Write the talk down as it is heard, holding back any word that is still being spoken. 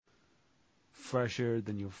Fresher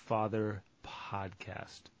Than Your Father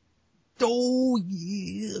podcast. Oh,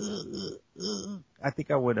 yeah. I think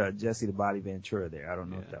I would Jesse the Body Ventura there. I don't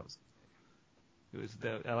know if that was. It was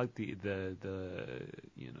that. I like the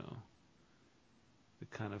you know, the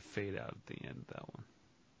kind of fade out at the end of that one.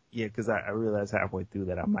 Yeah, because I realized halfway through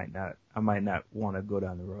that I might not want to go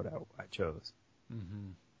down the road I chose.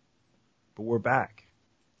 Mm-hmm. But we're back.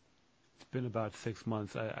 It's been about 6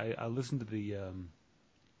 months. I listened to the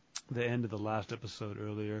end of the last episode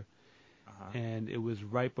earlier, and it was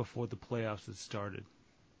right before the playoffs had started.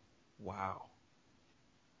 Wow.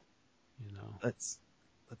 You know.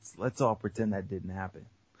 Let's all pretend that didn't happen.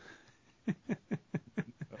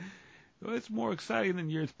 Well, it's more exciting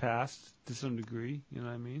than years past to some degree. You know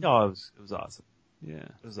what I mean? No, it was awesome. Yeah,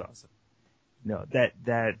 it was awesome. No,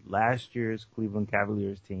 that last year's Cleveland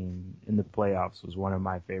Cavaliers team in the playoffs was one of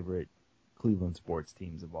my favorite Cleveland sports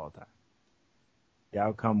teams of all time. The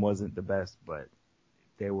outcome wasn't the best, but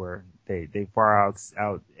they far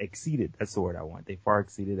out exceeded. That's the word I want. They far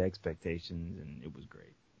exceeded expectations, and it was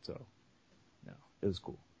great. So, no, it was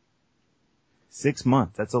cool. 6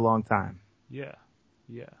 months. That's a long time. Yeah.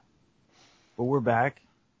 But we're back.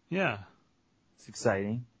 Yeah. It's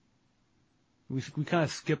exciting. We kind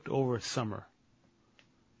of skipped over summer.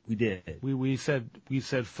 We did. We said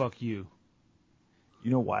fuck you.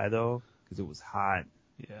 You know why though? Because it was hot.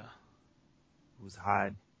 Yeah. It was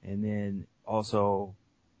hot, and then also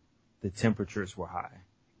the temperatures were high.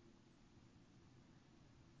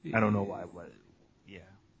 I don't know why, but yeah.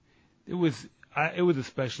 It was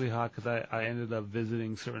especially hot because I ended up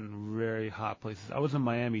visiting certain very hot places. I was in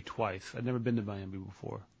Miami twice. I'd never been to Miami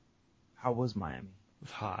before. How was Miami? It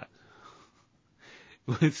was hot.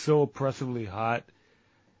 It was so oppressively hot.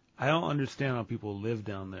 I don't understand how people live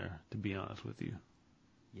down there, to be honest with you.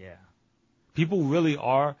 Yeah. People really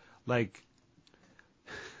are, like,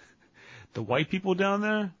 the white people down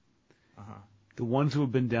there, the ones who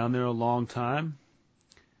have been down there a long time,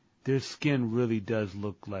 their skin really does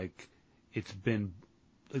look like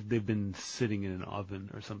they've been sitting in an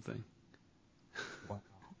oven or something. Wow.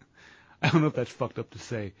 I don't know if that's fucked up to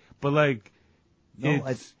say, but like, no,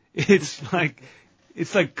 it's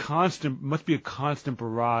like constant, must be a constant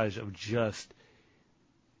barrage of just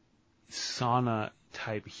sauna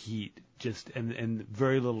type heat, just, and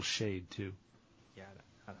very little shade too. Yeah,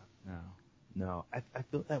 I don't know. No, I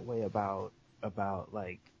feel that way about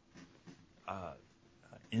like,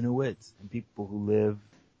 Inuits and people who live,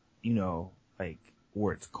 you know, like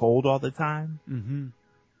where it's cold all the time. Mm-hmm.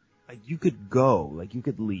 Like you could go, like you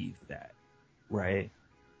could leave that, right?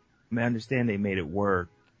 I mean, I understand they made it work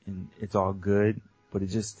and it's all good, but it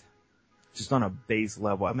just on a base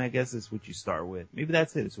level. I mean, I guess it's what you start with. Maybe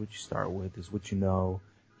that's it. It's what you start with. It's what you know.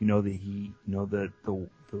 You know the heat. You know the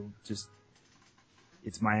just.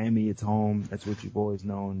 It's Miami. It's home. That's what you've always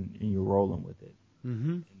known, and you're rolling with it. Mm-hmm.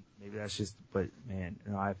 And maybe that's just. But man,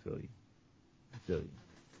 no, I feel you. I feel you.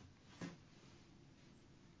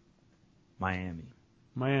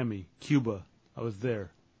 Miami, Cuba. I was there.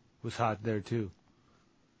 It was hot there too.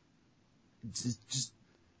 Just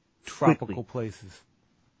tropical quickly. Places.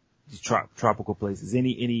 Just tropical places.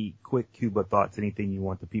 Any quick Cuba thoughts? Anything you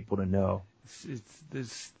want the people to know?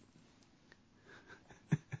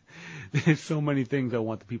 There's so many things I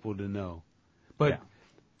want the people to know, but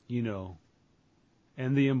you know,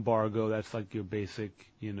 and the embargo. That's like your basic,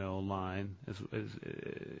 you know, line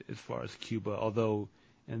as far as Cuba. Although,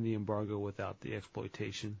 and the embargo without the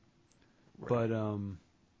exploitation. Right. But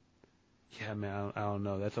yeah, man, I don't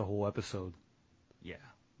know. That's a whole episode. Yeah,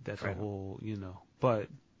 that's right. A whole, you know. But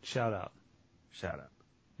shout out.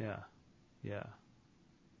 Yeah.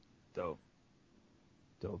 Dope.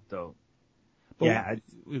 But yeah.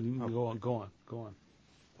 Go on. Well,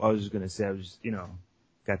 I was just gonna say, I was just, you know,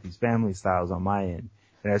 got these family styles on my end,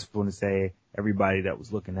 and I just want to say everybody that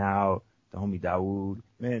was looking out, the homie Dawood,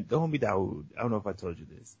 man, I don't know if I told you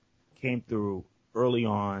this, came through early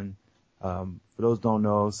on. For those who don't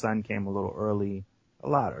know, son came a lot early.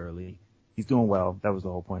 He's doing well. That was the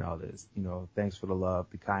whole point of all this. You know, thanks for the love,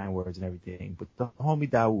 the kind words and everything. But the homie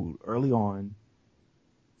Dawood early on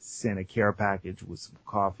sent a care package with some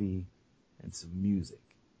coffee and some music,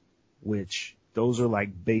 which those are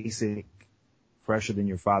like basic Fresher Than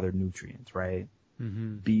Your Father nutrients, right?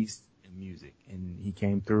 Mm-hmm. Beast and music. And he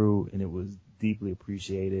came through and it was deeply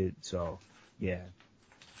appreciated. So yeah.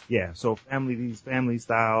 So these family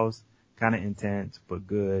styles, kind of intense, but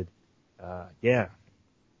good. Yeah.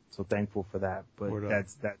 So thankful for that. But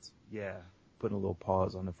that's putting a little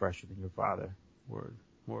pause on the Fresher Than Your Father. Word.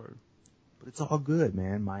 But it's all good,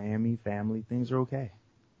 man. Miami, family, things are okay.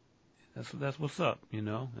 That's what's up, you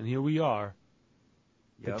know. And here we are.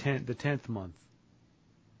 Yep. The 10th month.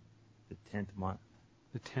 The 10th month.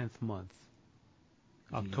 The 10th month.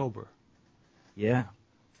 October. Yeah.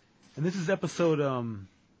 And this is episode,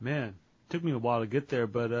 man, took me a while to get there,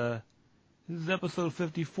 but this is episode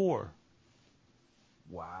 54.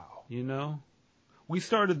 Wow. You know? We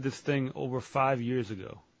started this thing over 5 years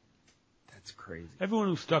ago. That's crazy. Everyone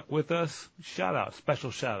who stuck with us, shout out,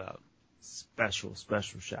 special shout out. Special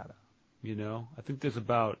shout out. You know? I think there's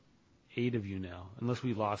about 8 of you now, unless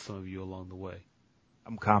we lost some of you along the way.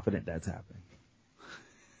 I'm confident that's happening.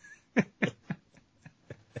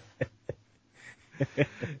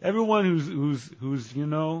 Everyone who's you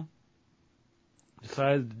know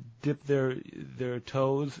decided to dip their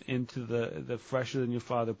toes into the fresher than your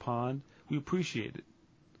father pond, we appreciate it.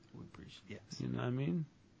 We appreciate, yes. You know what I mean?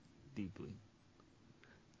 Deeply.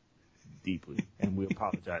 And we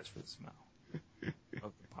apologize for the smell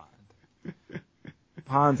of the pond.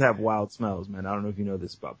 Ponds have wild smells, man. I don't know if you know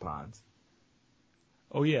this about ponds.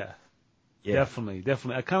 Oh yeah. Definitely.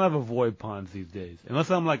 I kind of avoid ponds these days.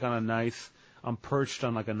 Unless I'm like I'm perched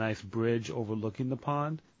on like a nice bridge overlooking the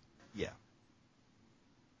pond. Yeah.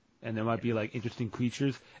 And there might be like interesting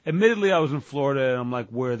creatures. Admittedly, I was in Florida and I'm like,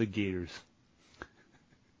 where are the gators?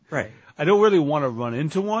 Right. I don't really want to run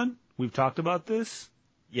into one. We've talked about this.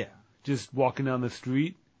 Yeah. Just walking down the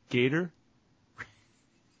street, gator.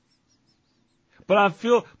 But at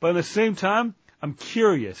the same time, I'm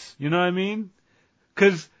curious. You know what I mean?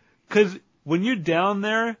 Cause when you're down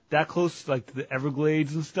there, that close, like to the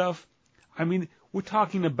Everglades and stuff, I mean, we're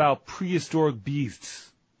talking about prehistoric beasts.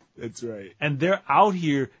 That's right. And they're out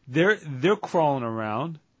here, they're crawling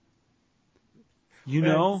around. You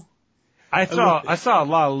know? I saw a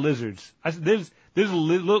lot of lizards. There's these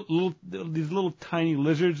little tiny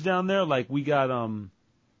lizards down there. Like we got, I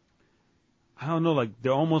don't know, like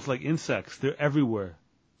they're almost like insects. They're everywhere.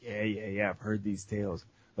 Yeah. I've heard these tales.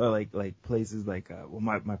 Or like places like,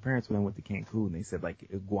 my parents when I went to Cancun, they said like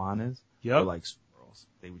iguanas. Yep. Or like squirrels.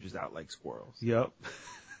 They were just out like squirrels. Yep.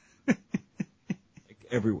 Like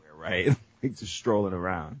everywhere, right? Like just strolling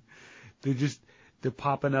around. They're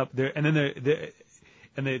popping up there, and then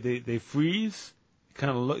they freeze.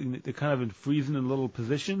 They're kind of freezing in a little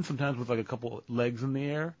position, sometimes with like a couple legs in the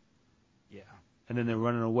air. Yeah. And then they're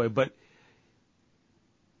running away. But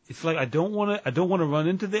it's like I don't want to run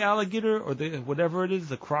into the alligator or the whatever it is,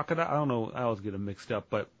 the crocodile. I don't know. I always get them mixed up,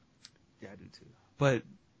 but yeah, I do too. But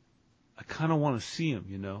I kind of want to see them,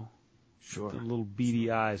 you know. Sure. The little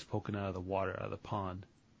beady eyes poking out of the water, out of the pond.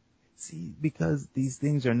 See, because these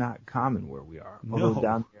things are not common where we are. No. Although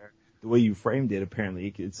down there, the way you framed it,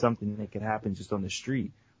 apparently it's something that could happen just on the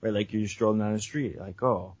street, right? Like you're just strolling down the street, like,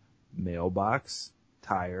 oh, mailbox,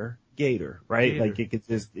 tire, gator, right? Gator. Like it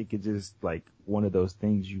could just like one of those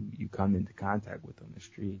things you come into contact with on the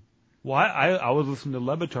street. Well, I was listening to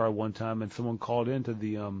Le Batard one time, and someone called into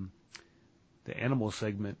the animal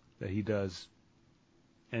segment that he does,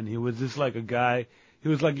 and he was just like a guy. He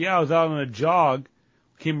was like, yeah, I was out on a jog,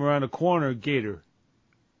 came around a corner, gator.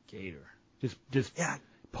 Just yeah,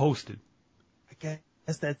 posted. I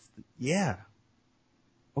guess that's yeah.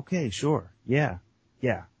 Okay, sure, yeah.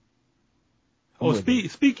 Oh,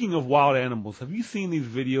 speaking of wild animals, have you seen these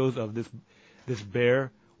videos of this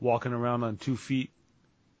bear walking around on 2 feet?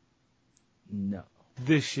 No.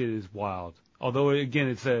 This shit is wild. Although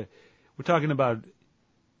again, we're talking about,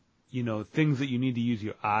 you know, things that you need to use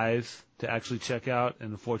your eyes to actually check out,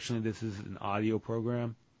 and unfortunately this is an audio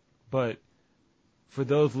program. But for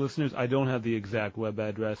those listeners, I don't have the exact web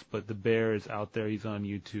address, but the bear is out there. He's on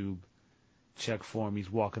YouTube. Check for him. He's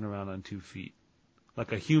walking around on 2 feet.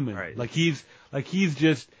 Like a human. Right. Like he's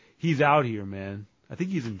out here, man. I think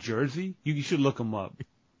he's in Jersey. You should look him up.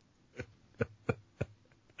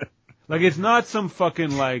 Like it's not some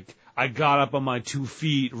fucking like, I got up on my 2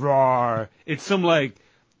 feet, rawr. It's some like,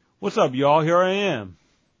 what's up, y'all? Here I am.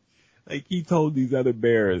 Like he told these other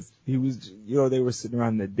bears, he was, they were sitting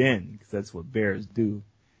around in the den, because that's what bears do.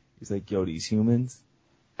 He's like, yo, these humans,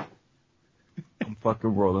 I'm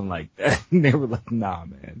fucking rolling like that. And they were like, nah,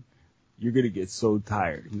 man, you're gonna get so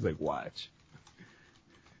tired. He's like, watch.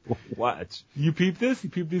 You peep this? You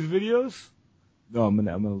peep these videos? No, I'm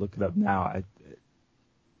gonna look it up now.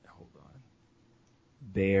 Hold on.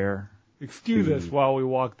 Bear. Excuse us while we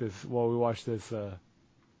watch this.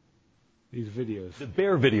 These videos. The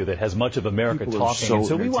bear video that has much of America People talking.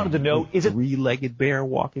 So we wanted to know, is it three-legged bear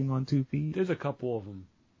walking on 2 feet? There's a couple of them.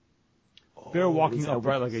 Bear walking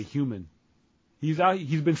upright like a human. He's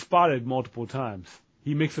been spotted multiple times.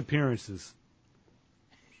 He makes appearances.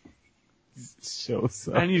 Shows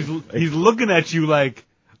up. And he's looking at you like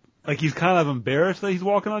he's kind of embarrassed that he's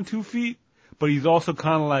walking on 2 feet, but he's also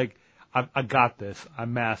kind of like, I got this. I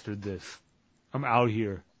mastered this. I'm out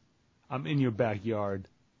here. I'm in your backyard.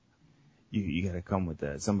 You gotta come with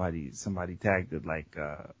that. Somebody tagged it like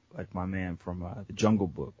my man from the Jungle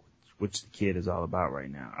Book, which the kid is all about right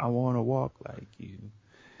now. I wanna walk like you.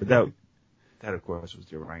 But that of course was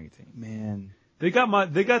the orangutan. Man. They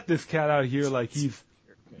got this cat out here like he's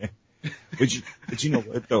But you know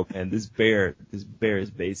what though, man? This bear is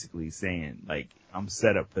basically saying, like, I'm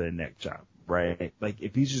set up for the neck chop, right? Like,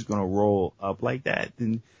 if he's just gonna roll up like that,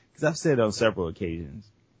 then, cause I've said on several occasions,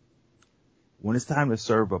 when it's time to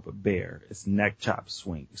serve up a bear, it's neck chop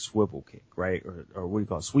swivel kick, right? Or what do you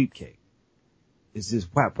call it? Sweep kick. It's just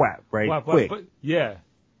whap whap, right? Whap, Quick. but, yeah.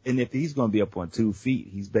 And if he's gonna be up on 2 feet,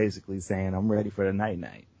 he's basically saying, I'm ready for the night.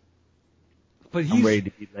 But I'm ready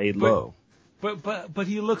to be laid low. But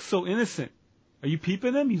he looks so innocent. Are you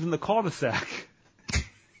peeping him? He's in the cul-de-sac.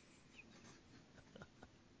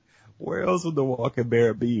 Where else would the walking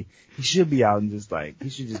bear be? He should be out and he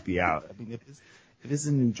should just be out. I mean, if it's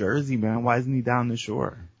in New Jersey, man, why isn't he down the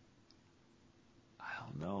shore? I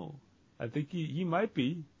don't know. I think he might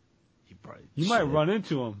be. You might run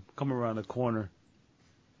into him, come around the corner.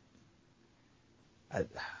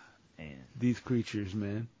 Man. These creatures,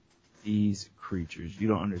 man. These creatures. You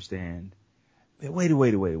don't understand. Wait a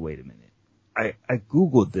minute. I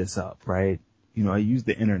Googled this up, right? You know, I used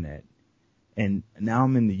the internet, and now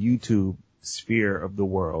I'm in the YouTube sphere of the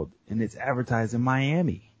world, and it's advertised in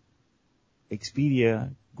Miami.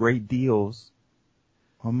 Expedia, great deals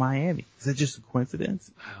on Miami. Is that just a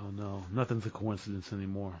coincidence? I don't know. Nothing's a coincidence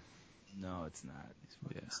anymore. No, it's not. These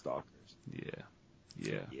fucking stalkers. Yeah.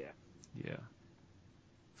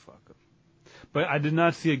 Fuck them. But I did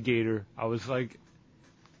not see a gator. I was like,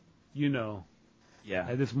 I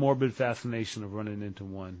had this morbid fascination of running into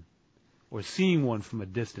one or seeing one from a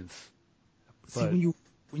distance. See,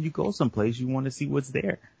 when you go someplace, you want to see what's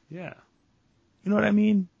there. Yeah. You know what I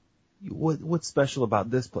mean? What's special about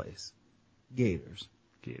this place? Gators.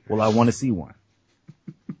 Well, I want to see one.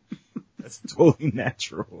 That's totally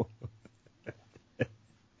natural.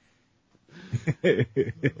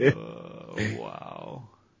 Wow.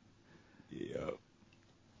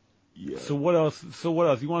 Yeah. So what else? You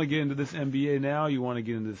want to get into this NBA now? Or you want to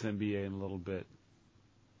get into this NBA in a little bit?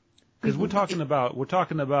 Because we're talking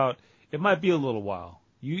about. It might be a little while.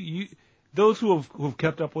 Those who've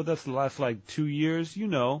kept up with us the last 2 years,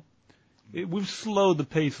 we've slowed the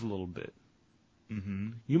pace a little bit. Mm-hmm.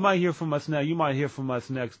 You might hear from us now. You might hear from us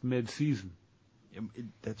next mid-season.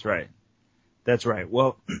 That's right.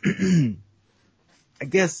 Well, I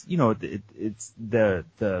guess, it's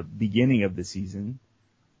the beginning of the season,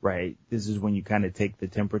 right? This is when you kind of take the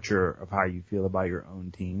temperature of how you feel about your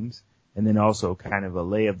own teams, and then also kind of a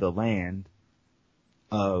lay of the land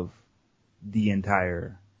of the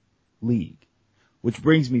entire league. Which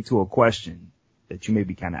brings me to a question that you may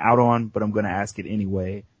be kind of out on, but I'm going to ask it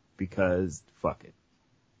anyway because fuck it.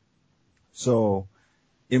 So,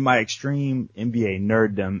 in my extreme NBA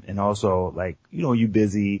nerddom and also you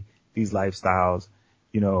busy, these lifestyles,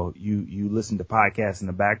 you listen to podcasts in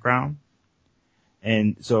the background.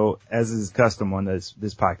 And so, as is custom on this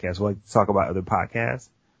podcast, we like to talk about other podcasts.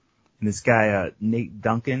 And this guy, Nate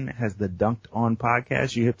Duncan, has the Dunked On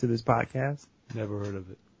podcast. You hip to this podcast? Never heard of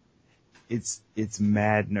it. It's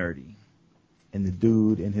mad nerdy. And the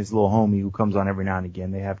dude and his little homie who comes on every now and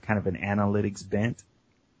again, they have kind of an analytics bent.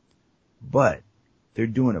 But they're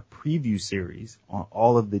doing a preview series on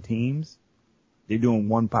all of the teams. They're doing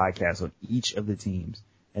one podcast on each of the teams.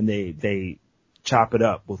 And they chop it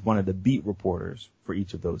up with one of the beat reporters for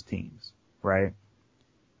each of those teams, right?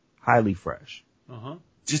 Highly fresh. Uh-huh.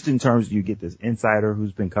 Just in terms you get this insider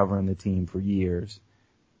who's been covering the team for years,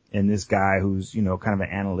 and this guy who's, kind of an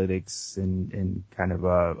analytics and kind of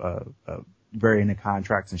a very into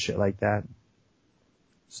contracts and shit like that.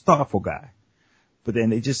 It's a thoughtful guy. But then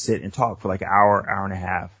they just sit and talk for an hour and a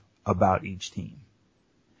half about each team.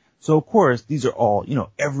 So of course, these are all,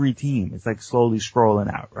 every team. It's slowly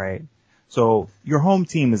scrolling out, right? So your home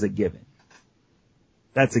team is a given.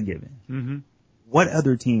 That's a given. Mm-hmm. What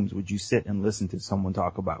other teams would you sit and listen to someone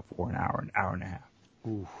talk about for an hour and a half?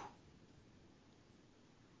 Ooh.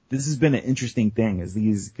 This has been an interesting thing because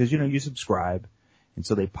you subscribe, and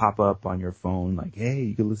so they pop up on your phone hey,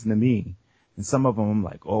 you can listen to me. And some of them I'm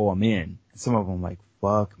like, oh, I'm in. And some of them I'm like,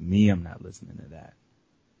 fuck me, I'm not listening to that.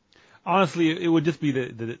 Honestly, it would just be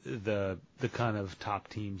the kind of top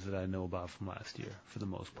teams that I know about from last year for the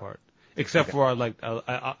most part. Except for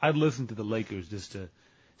I'd listen to the Lakers just to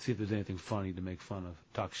see if there's anything funny to make fun of,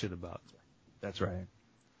 talk shit about. That's right.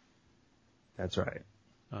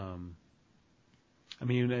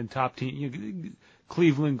 And top team,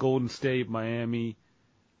 Cleveland, Golden State, Miami,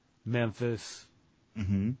 Memphis.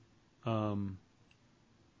 Mm-hmm.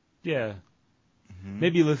 Yeah. Mm-hmm.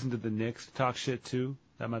 Maybe listen to the Knicks talk shit too.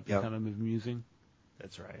 That might be Yep. kind of amusing.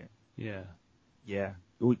 That's right. Yeah. Yeah.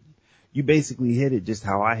 You basically hit it just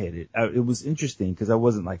how I hit it. It was interesting because I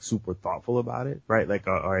wasn't like super thoughtful about it, right? Like,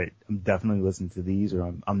 all right, I'm definitely listening to these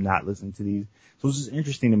or I'm not listening to these. So it was just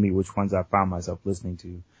interesting to me which ones I found myself listening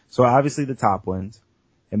to. So obviously the top ones.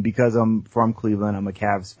 And because I'm from Cleveland, I'm a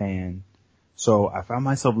Cavs fan. So I found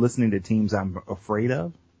myself listening to teams I'm afraid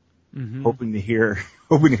of, hoping to hear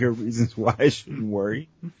reasons why I shouldn't worry.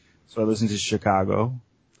 So I listened to Chicago.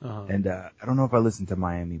 And I don't know if I listened to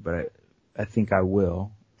Miami, but I think I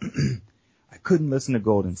will. I couldn't listen to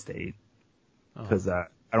Golden State because I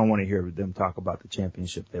don't want to hear them talk about the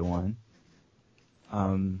championship they won.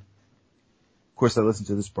 Of course, I listened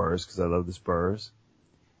to the Spurs because I love the Spurs.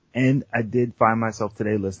 And I did find myself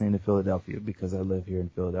today listening to Philadelphia because I live here in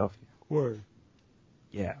Philadelphia. Word.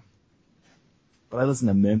 Yeah. But I listened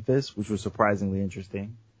to Memphis, which was surprisingly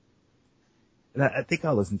interesting. And I think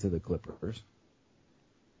I'll listen to the Clippers.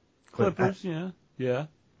 Clippers, yeah. Yeah.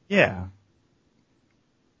 Yeah.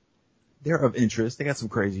 They're of interest. They got some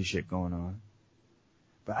crazy shit going on.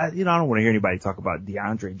 But I don't want to hear anybody talk about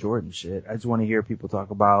DeAndre Jordan shit. I just want to hear people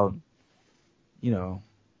talk about,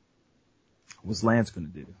 what's Lance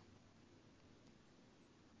going to do?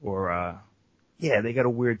 Or, they got a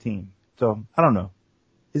weird team. So, I don't know.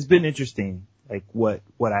 It's been interesting, like what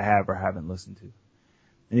I have or haven't listened to.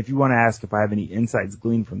 And if you want to ask if I have any insights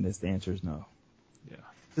gleaned from this, the answer is no. Yeah.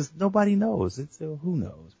 Because nobody knows. Who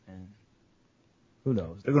knows, man? Who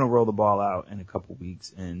knows? They're going to roll the ball out in a couple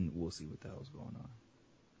weeks and we'll see what the hell's going on.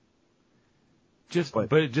 Just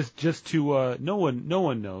to no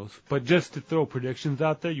one knows, but just to throw predictions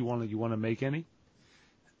out there, you want to make any?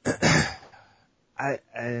 I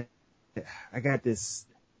got this.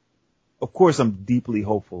 Of course, I'm deeply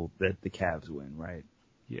hopeful that the Cavs win, right?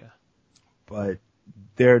 Yeah. But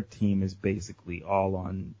their team is basically all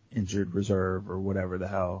on injured reserve or whatever the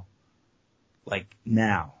hell, like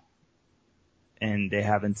now, and they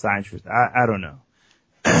haven't signed. I don't know,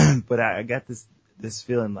 but I got this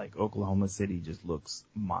feeling like Oklahoma City just looks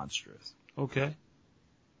monstrous. Okay.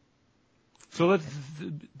 So let's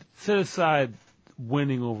set aside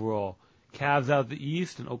winning overall. Cavs out the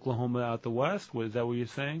East and Oklahoma out the West. Is that what you're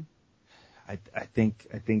saying? I think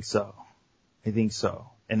so. I think so.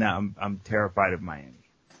 And I'm terrified of Miami.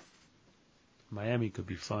 Miami could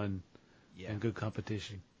be fun. Yeah. And good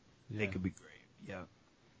competition. Yeah. They could be great.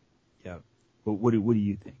 Yeah. But what do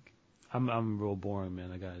you think? I'm real boring,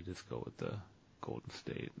 man. I gotta just go with the Golden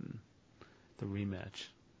State and the rematch.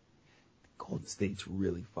 Golden State's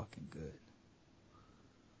really fucking good.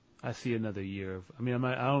 I see another year of. I mean,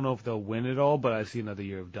 I don't know if they'll win it all, but I see another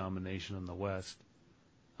year of domination in the West.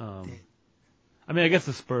 I mean, I guess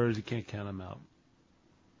the Spurs, you can't count them out.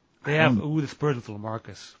 They have the Spurs with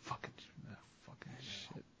LaMarcus. Fucking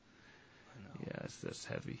shit. Yeah, that's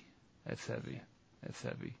heavy. That's heavy.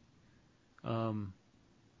 Do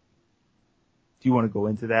you want to go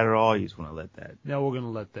into that at all? Or you just want to let that? No, we're gonna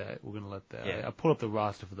let that. Yeah. I pulled up the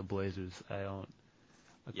roster for the Blazers. I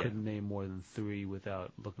couldn't name more than 3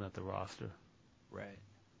 without looking at the roster. Right.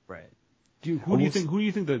 Who do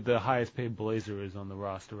you think the highest paid Blazer is on the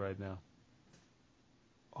roster right now?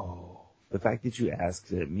 Oh, the fact that you asked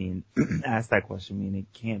that question it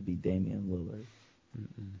can't be Damian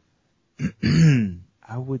Lillard.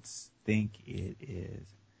 I would think it is.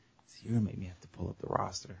 So you're gonna make me have to pull up the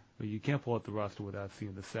roster. But you can't pull up the roster without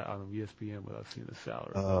seeing on ESPN without seeing the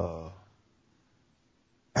salary.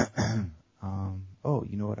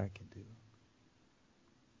 You know what I can do?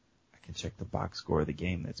 I can check the box score of the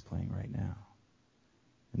game that's playing right now.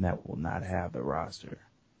 And that will not have the roster.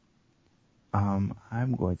 I'm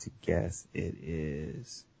going to guess it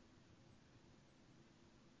is.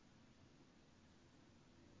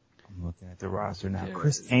 I'm looking at the roster now.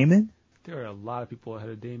 Chris Kaman? There are a lot of people ahead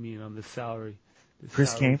of Damian on this salary.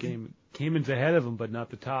 Chris Kaman? Kaman's ahead of him, but not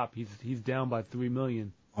the top. He's down by $3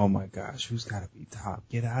 million. Oh my gosh, who's got to be top?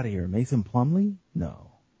 Get out of here. Mason Plumlee?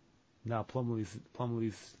 No. No, Plumlee's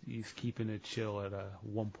he's keeping it chill at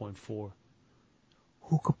 1.4.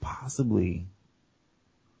 Who could possibly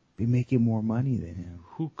be making more money than him?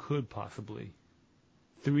 Who could possibly?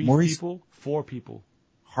 3 people? 4 people?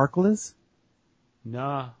 Harkless?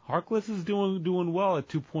 Nah, Harkless is doing well at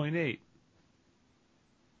 2.8.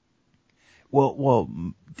 Well,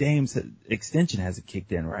 Dame's extension hasn't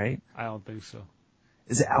kicked in, right? I don't think so.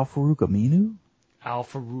 Is it Al-Farouq Aminu?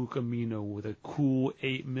 Al-Farouq Aminu with a cool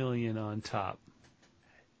 $8 million on top.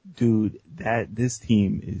 Dude, this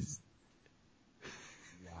team is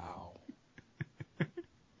wow.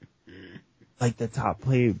 like the top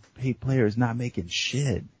paid player is not making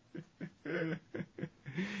shit.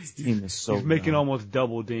 This team is so He's making young. almost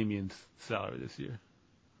double Damian's salary this year.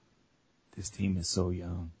 This team is so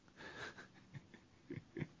young.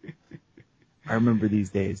 I remember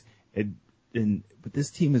these days. But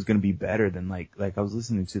this team is going to be better than like I was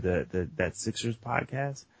listening to that Sixers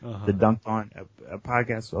podcast, the Dunked On a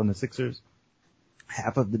podcast on the Sixers.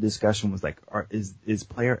 Half of the discussion was like, is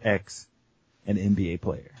player X an NBA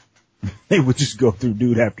player? They would just go through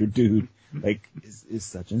dude after dude. Like, is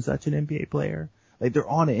such and such an NBA player? Like, they're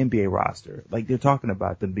on an NBA roster. Like, they're talking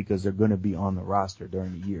about them because they're going to be on the roster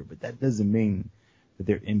during the year. But that doesn't mean that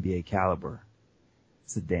they're NBA caliber.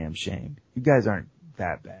 It's a damn shame. You guys aren't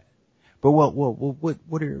that bad. But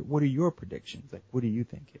what are your predictions? Like, what are you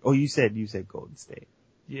thinking? Oh, you said Golden State.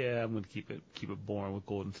 Yeah, I'm gonna keep it boring with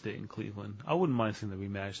Golden State and Cleveland. I wouldn't mind seeing the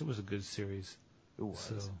rematch. It was a good series. It was.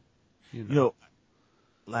 So, you know,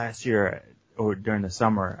 last year or during the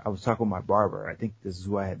summer, I was talking with my barber. I think this is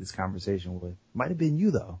who I had this conversation with. Might have been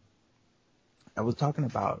you though. I was talking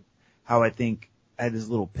about how I think I had this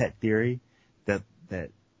little pet theory that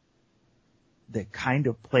the kind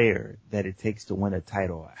of player that it takes to win a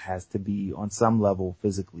title has to be on some level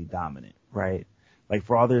physically dominant, right? Like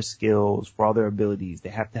for all their skills, for all their abilities,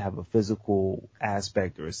 they have to have a physical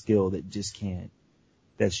aspect or a skill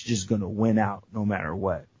that's just going to win out no matter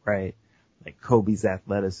what, right? Like Kobe's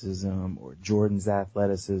athleticism or Jordan's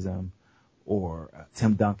athleticism or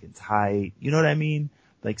Tim Duncan's height. You know what I mean?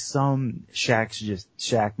 Like some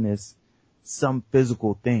Shaqness, some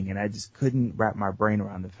physical thing. And I just couldn't wrap my brain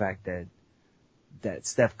around the fact that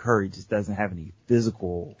Steph Curry just doesn't have any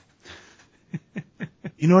physical,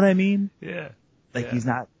 you know what I mean? Yeah. Like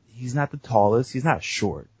yeah. he's not the tallest. He's not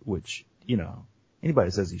short, which, you know, anybody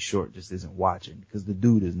that says he's short just isn't watching because the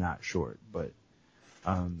dude is not short, but,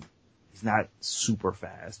 he's not super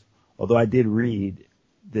fast. Although I did read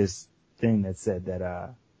this thing that said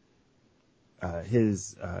that,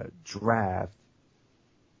 his, draft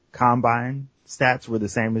combine stats were the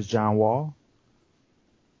same as John Wall.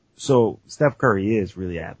 So Steph Curry is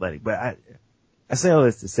really athletic, but I say all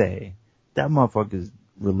this to say that motherfucker's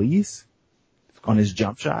release on his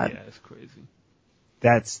jump shot. Yeah, it's crazy.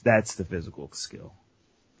 That's the physical skill.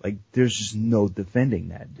 Like there's just no defending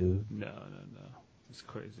that, dude. No. It's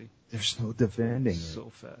crazy. There's no defending it.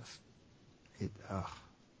 So fast.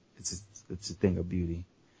 It's a thing of beauty.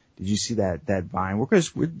 Did you see that Vine?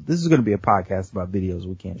 This is going to be a podcast about videos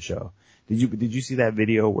we can't show. Did you see that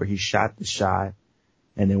video where he shot the shot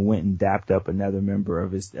and then went and dapped up another member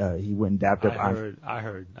of his, he went and dapped up. I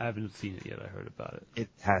heard. I haven't seen it yet. I heard about it. It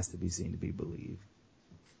has to be seen to be believed.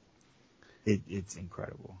 It's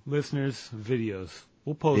incredible. Listeners, videos.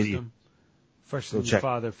 We'll post them. Fresh from Your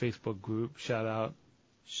Father Facebook group. Shout out.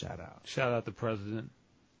 Shout out the president.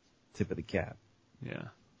 Tip of the cap. Yeah.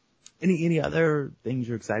 Any other things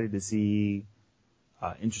you're excited to see,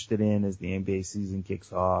 interested in as the NBA season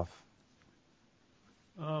kicks off?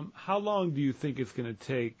 How long do you think it's going to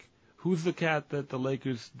take? Who's the cat that the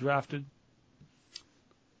Lakers drafted?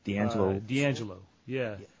 D'Angelo.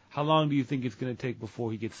 Yeah. How long do you think it's going to take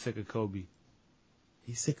before he gets sick of Kobe?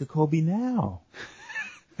 He's sick of Kobe now.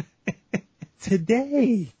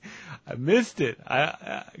 Today. I missed it.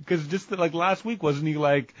 Because just like last week, wasn't he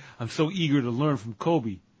like, I'm so eager to learn from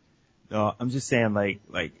Kobe? No, I'm just saying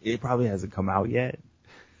like it probably hasn't come out yet,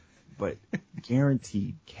 but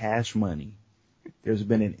guaranteed cash money. There's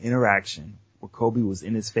been an interaction where Kobe was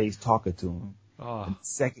in his face talking to him. Oh. And the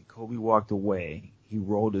second Kobe walked away, he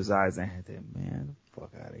rolled his eyes and had that, man,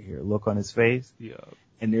 fuck out of here look on his face. Yeah.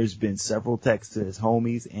 And there's been several texts to his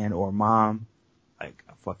homies and or mom, like,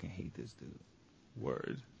 I fucking hate this dude.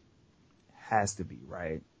 Word. Has to be,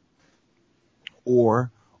 right?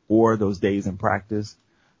 Or those days in practice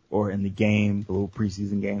or in the game, the little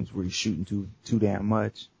preseason games where he's shooting too damn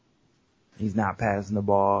much. He's not passing the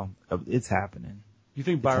ball. It's happening. You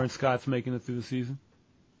think Byron Scott's making it through the season?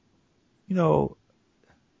 You know,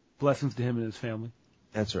 blessings to him and his family.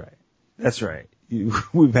 That's right.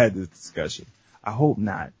 We've had this discussion. I hope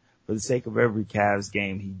not. For the sake of every Cavs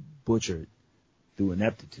game he butchered through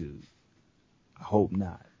ineptitude, I hope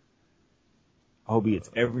not. I hope he gets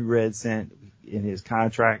every red cent in his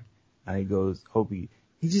contract, and he goes,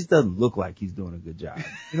 he just doesn't look like he's doing a good job.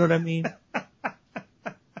 You know what I mean?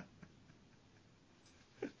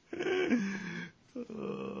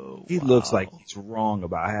 He looks like he's wrong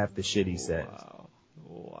about half the shit he says.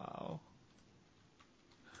 Wow.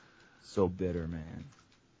 So bitter, man.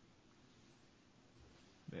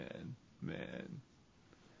 Man.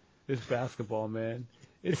 This basketball, man.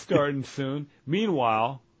 It's starting soon.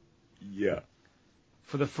 Meanwhile, yeah.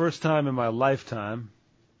 For the first time in my lifetime,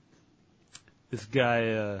 this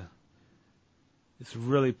guy, this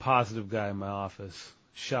really positive guy in my office.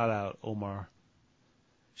 Shout out, Omar.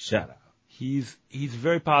 Shout out. He's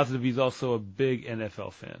very positive. He's also a big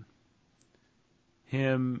NFL fan.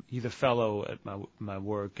 He's a fellow at my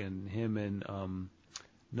work, and him and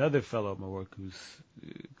another fellow at my work who's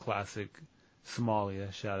classic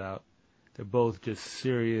Somalia, shout out. They're both just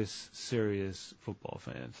serious football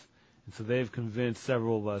fans. And so they've convinced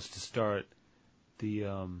several of us to start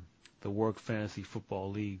the Work Fantasy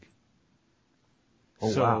Football League.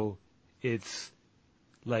 Oh, so wow. It's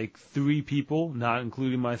like 3 people, not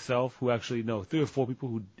including myself, who actually know, 3 or 4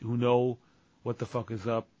 people who know what the fuck is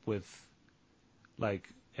up with like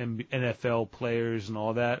NFL players and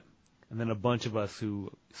all that. And then a bunch of us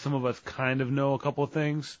some of us kind of know a couple of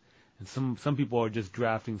things, and some people are just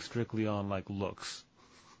drafting strictly on like looks.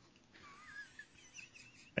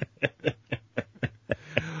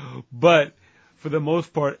 But for the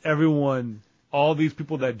most part, all these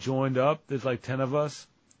people that joined up, there's like 10 of us,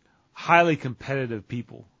 highly competitive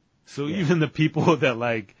people. So even the people that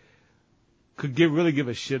like could really give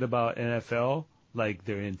a shit about NFL, like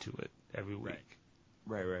they're into it every week.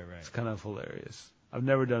 Right. It's kind of hilarious. I've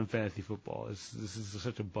never done fantasy football. This is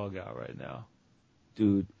such a bug out right now.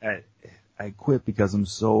 Dude, I quit because I'm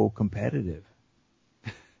so competitive.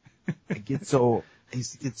 I get so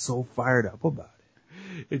fired up about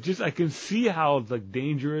it. I can see how it's like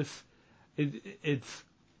dangerous. It's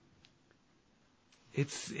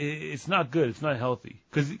not good. It's not healthy.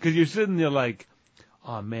 Cause you're sitting there like,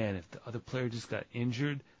 oh man, if the other player just got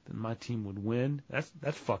injured, then my team would win.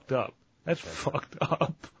 That's fucked up. That's fucked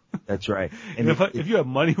up. That's right. And if you have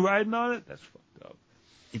money riding on it, that's fucked up.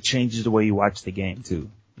 It changes the way you watch the game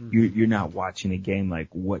too. Mm-hmm. You're not watching a game like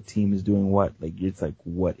what team is doing what. Like it's like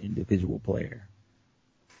what individual player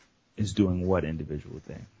is doing what individual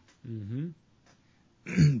thing.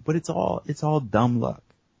 Mm-hmm. But it's all dumb luck.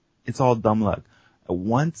 It's all dumb luck.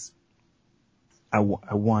 Once I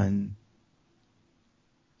won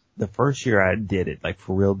the first year I did it, like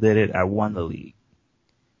for real did it, I won the league.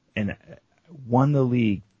 And I won the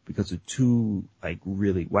league because of 2, like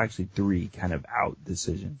really, well actually 3 kind of out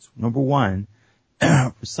decisions. Number 1,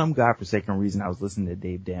 for some godforsaken reason, I was listening to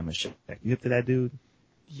Dave Damashek. You hip to that dude?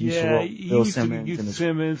 Yeah, he used to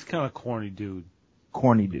Simmons, kind of corny dude.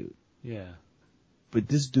 Corny dude. Yeah. But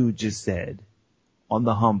this dude just said, on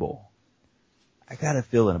the humble, I got a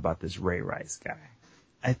feeling about this Ray Rice guy.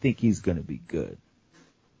 I think he's going to be good.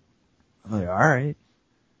 I'm like, all right.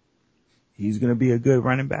 He's going to be a good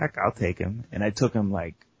running back. I'll take him. And I took him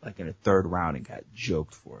like in the 3rd round and got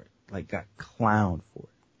joked for it. Like got clowned for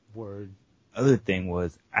it. Word. Other thing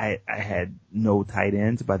was I had no tight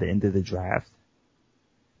ends by the end of the draft.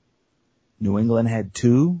 New England had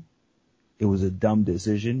 2. It was a dumb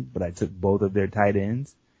decision, but I took both of their tight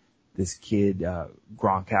ends. This kid,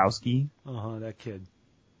 Gronkowski. That kid.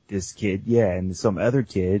 This kid, yeah, and some other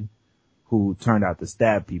kid who turned out to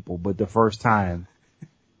stab people, but the first time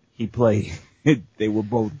he played, they were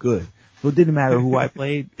both good. So it didn't matter who I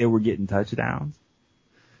played, they were getting touchdowns.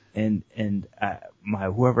 And I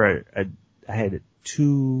had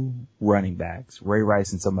 2 running backs, Ray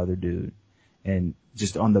Rice and some other dude. And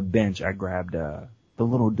just on the bench, I grabbed, the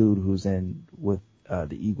little dude who's in with,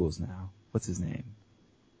 the Eagles now. What's his name?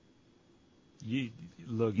 You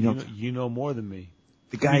know more than me.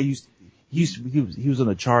 The guy he was on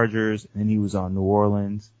the Chargers and he was on New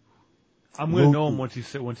Orleans. I'm gonna know him once you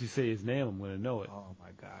say his name. I'm gonna know it. Oh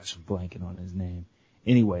my gosh, I'm blanking on his name.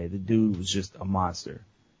 Anyway, the dude was just a monster,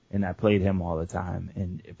 and I played him all the time.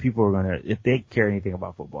 And people are gonna, if they care anything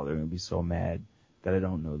about football, they're gonna be so mad that I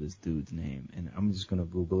don't know this dude's name, and I'm just gonna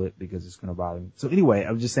Google it because it's gonna bother me. So anyway,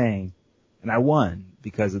 I'm just saying, and I won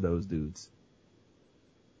because of those dudes.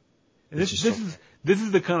 This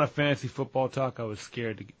is the kind of fantasy football talk I was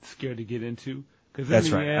scared to get into, because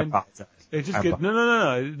in the end, I apologize. It just gets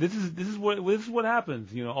no. This is what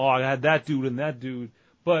happens. You know, I had that dude and that dude,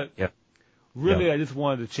 but really, I just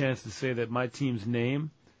wanted a chance to say that my team's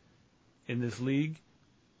name in this league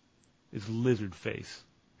is Lizard Face.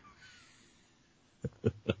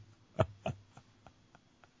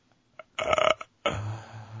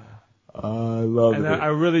 I love it. I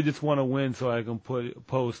really just want to win so I can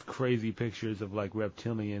post crazy pictures of like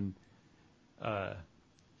reptilian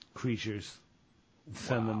creatures and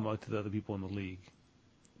send them out to the other people in the league.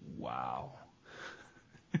 Wow.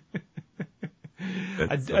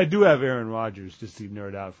 I do have Aaron Rodgers, just to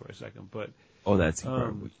nerd out for a second, but that's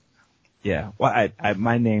incredible. Yeah. Well,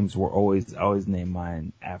 my names were always named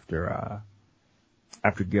mine after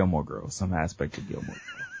Gilmore Girls, some aspect of Gilmore Girls.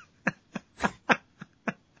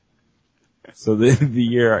 So the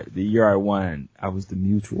year I won, I was the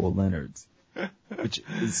Mutual Leonards. which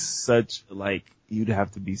is such, like, you'd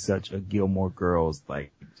have to be such a Gilmore Girls,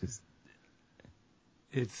 like, just.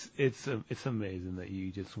 It's amazing that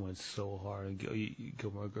you just went so hard on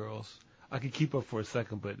Gilmore Girls. I could keep up for a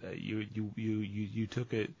second, but you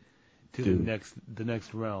took it to the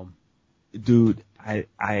next realm. Dude,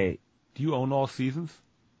 Do you own all seasons?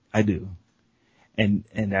 I do. And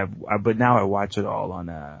but now I watch it all on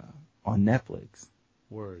Netflix.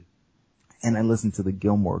 Word. And I listen to the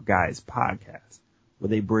Gilmore Guys podcast where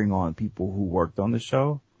they bring on people who worked on the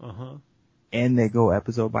show. Uh-huh. And they go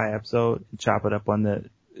episode by episode and chop it up on the,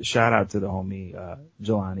 shout out to the homie,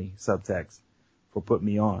 Jelani Subtext for putting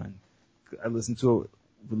me on. I listened to it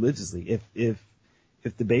religiously.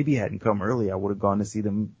 If the baby hadn't come early, I would have gone to see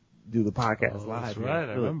them do the podcast live. That's right.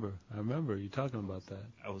 I remember you talking about that.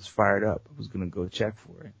 I was fired up. I was going to go check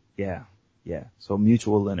for it. Yeah. Yeah. So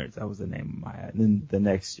Mutual Leonards, that was the name of my, and then the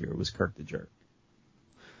next year was Kirk the Jerk.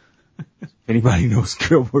 If anybody knows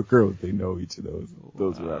Gilmore Girls, they know each of those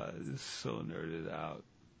references. So nerded out.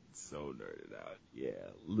 Yeah.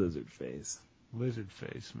 Lizard face,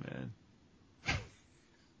 man.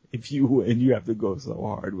 If you win, you have to go so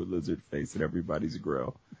hard with lizard face at everybody's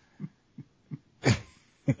grill.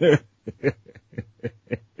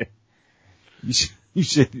 You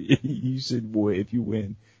should, boy, if you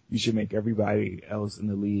win, you should make everybody else in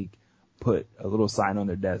the league put a little sign on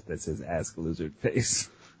their desk that says "Ask a Lizard Face."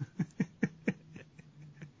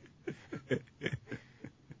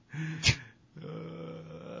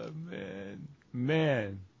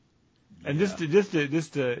 Man. And just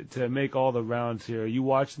to make all the rounds here, are you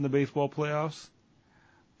watching the baseball playoffs?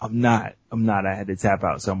 I'm not. I had to tap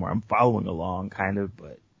out somewhere. I'm following along, kind of,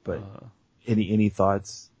 but any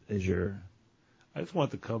thoughts as you're? I just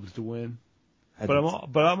want the Cubs to win, but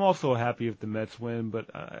I'm also happy if the Mets win. But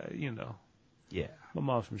yeah, my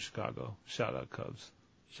mom's from Chicago. Shout out Cubs.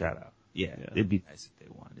 Shout out. Yeah, it'd be nice if they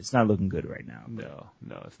won. It's not looking good right now. No,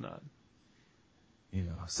 it's not.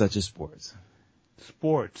 Such as sports.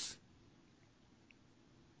 Sports.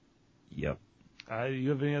 Yep. You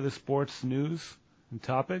have any other sports news and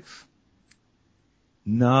topics?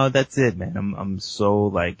 No, that's it, man. I'm so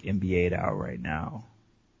like NBA'd out right now.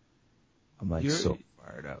 I'm like so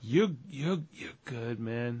fired up. You're good,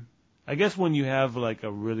 man. I guess when you have like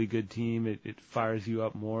a really good team, it fires you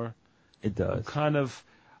up more. It does.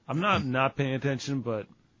 I'm not paying attention, but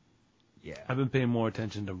yeah, I've been paying more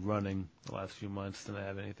attention to running the last few months than I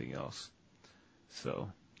have anything else.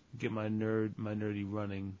 So get my nerdy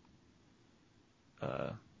running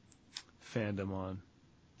fandom on.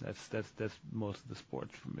 That's most of the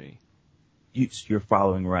sports for me. You're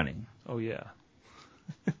following running. Oh yeah.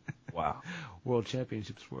 Wow. World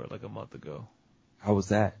Championships were like a month ago. How was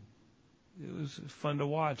that? It was fun to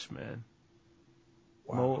watch, man.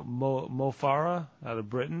 Wow. Mo Farah out of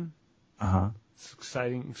Britain. Uh-huh. It's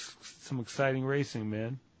exciting, some exciting racing,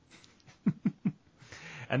 man.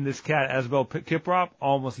 And this cat, Asbel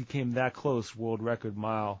Kiprop, he came that close, world record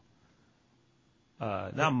mile.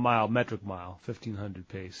 Not mile, metric mile, 1,500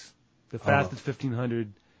 pace. The fastest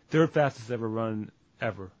 1,500, third fastest ever run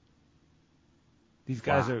ever. These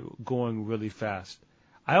guys are going really fast.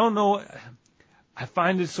 I don't know, I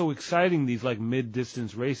find it so exciting, these like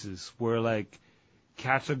mid-distance races, where like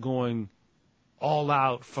cats are going all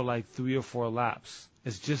out for like 3 or 4 laps.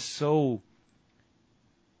 It's just so,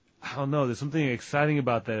 I don't know, there's something exciting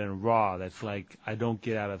about that in Raw that's like I don't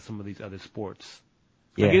get out of some of these other sports.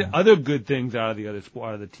 Yeah. I get other good things out of the other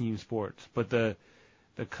out of the team sports, but the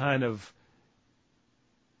kind of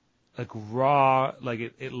like Raw, like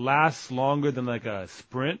it lasts longer than like a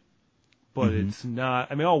sprint, but it's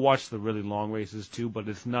not. I mean, I'll watch the really long races too, but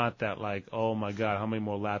it's not that like, oh my god, how many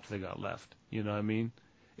more laps they got left? You know what I mean?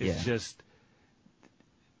 It's just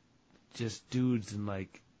dudes in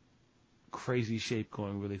like crazy shape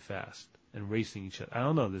going really fast and racing each other. I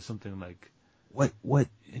don't know. There's something like what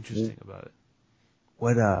interesting about it.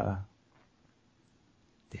 Damn,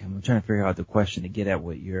 I'm trying to figure out the question to get at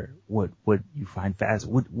what you find fast.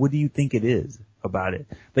 What do you think it is about it?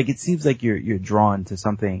 Like, it seems like you're drawn to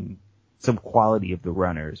something, some quality of the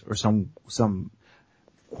runners or some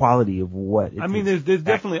quality of what. I mean, there's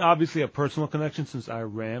definitely obviously a personal connection since I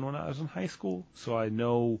ran when I was in high school, so I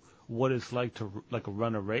know what it's like to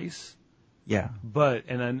run a race. Yeah. But,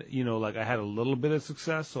 and then, like I had a little bit of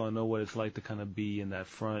success, so I know what it's like to kind of be in that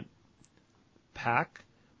front pack,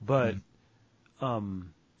 but,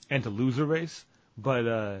 and to lose a race. But,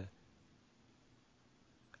 I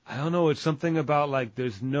don't know, it's something about like,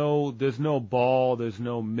 there's no ball, there's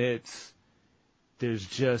no mitts, there's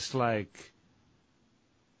just like,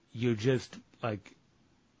 you're just like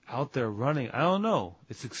out there running. I don't know.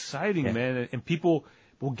 It's exciting, man. And people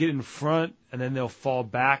will get in front and then they'll fall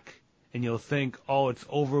back and you'll think, oh, it's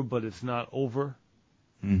over, but it's not over.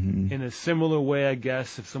 Mm-hmm. In a similar way, I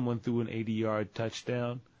guess, if someone threw an 80-yard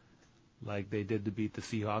touchdown, like they did to beat the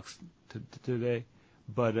Seahawks today,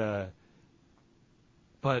 but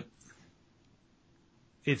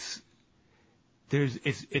it's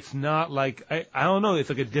not like I don't know. It's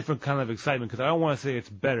like a different kind of excitement because I don't want to say it's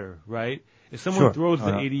better, right? If someone throws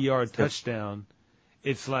the 80-yard touchdown,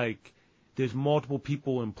 it's like there's multiple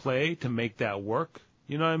people in play to make that work.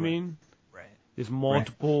 You know what I mean? Right. There's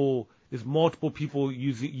multiple people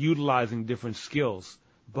utilizing different skills,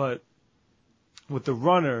 but with the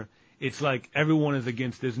runner, it's like everyone is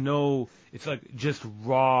against. It's like just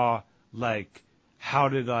raw, like how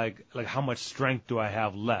much strength do I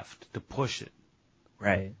have left to push it?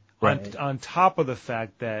 Right. On top of the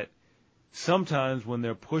fact that sometimes when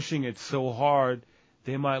they're pushing it so hard,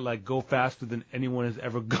 they might like go faster than anyone has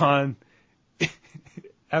ever gone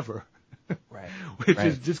ever. Right. Which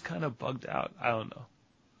is just kind of bugged out. I don't know.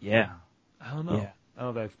 Yeah. I don't know. Yeah. I don't know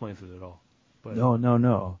if that explains it at all. But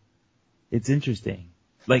No. It's interesting.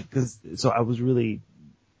 So I was really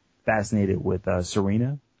fascinated with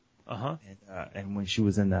Serena. Uh-huh. And when she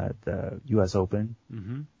was in the U.S. Open,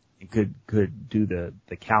 mm-hmm. and could do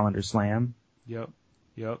the calendar slam. Yep.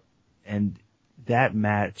 And that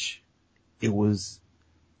match,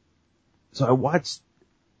 so I watched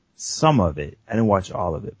some of it. I didn't watch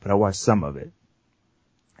all of it, but I watched some of it.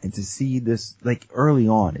 And to see this, like early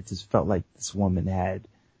on, it just felt like this woman had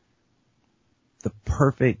the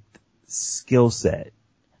perfect skill set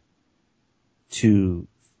to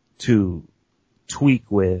tweak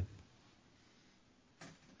with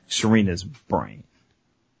Serena's brain.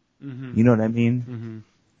 Mm-hmm. You know what I mean? Mm-hmm.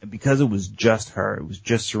 And because it was just her, it was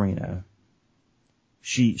just Serena,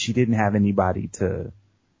 she didn't have anybody to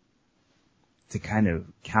kind of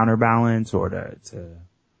counterbalance or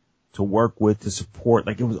to work with, to support.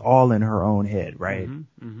 Like it was all in her own head, right?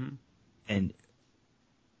 Mm-hmm. Mm-hmm. And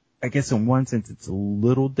I guess in one sense it's a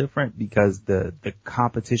little different because the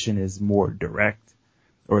competition is more direct,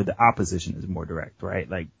 or the opposition is more direct, right?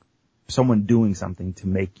 Like someone doing something to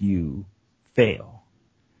make you fail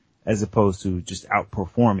as opposed to just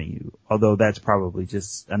outperforming you. Although that's probably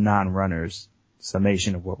just a non-runner's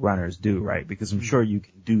summation of what runners do, right? Because I'm sure you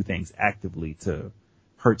can do things actively to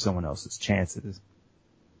hurt someone else's chances.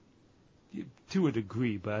 To a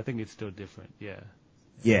degree, but I think it's still different. Yeah.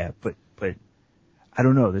 Yeah, but I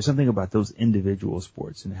don't know. There's something about those individual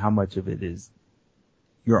sports and how much of it is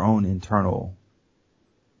your own internal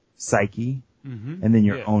psyche, mm-hmm. and then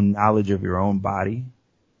your own knowledge of your own body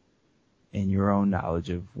and your own knowledge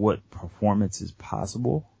of what performance is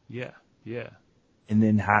possible. Yeah. And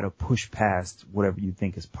then how to push past whatever you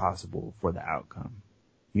think is possible for the outcome.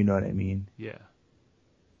 You know what I mean? Yeah.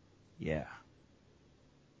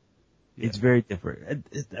 It's very different.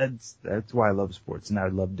 That's why I love sports, and I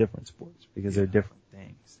love different sports because they're different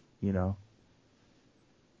things, you know?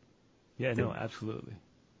 Yeah, no, absolutely.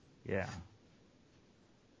 Yeah.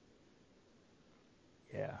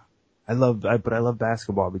 I love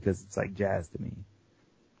basketball because it's like jazz to me.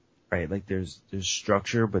 Right? Like there's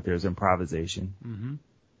structure, but there's improvisation. Mm-hmm.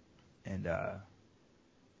 And,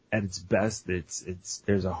 at its best,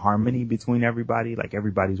 there's a harmony between everybody. Like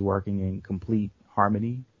everybody's working in complete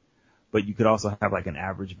harmony, but you could also have like an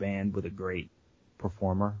average band with a great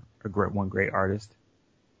performer, one great artist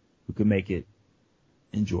who could make it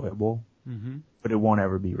enjoyable, mm-hmm. but it won't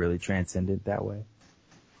ever be really transcendent that way.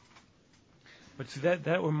 But see,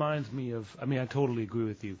 that reminds me of, I mean, I totally agree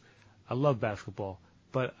with you. I love basketball,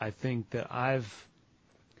 but I think that I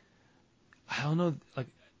don't know, like,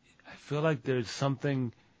 I feel like there's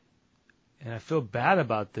something, and I feel bad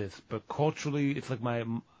about this, but culturally, it's like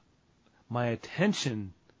my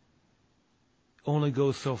attention only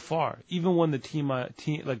goes so far. Even when the team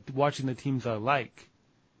like watching the teams I like.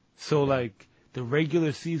 So like the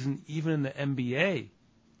regular season, even in the NBA,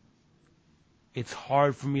 it's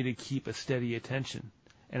hard for me to keep a steady attention.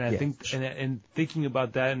 And I think, and thinking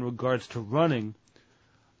about that in regards to running,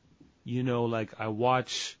 you know, like I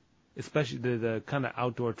watch, especially the kind of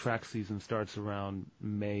outdoor track season starts around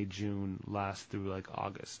May, June, lasts through like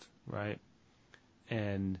August, right?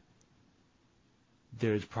 And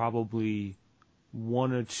there's probably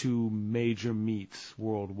one or two major meets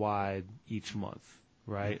worldwide each month,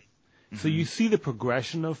 right? Mm-hmm. So you see the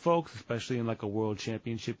progression of folks, especially in like a world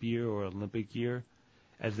championship year or Olympic year,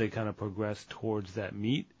 as they kind of progress towards that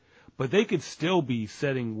meet. But they could still be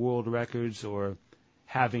setting world records or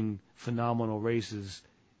having phenomenal races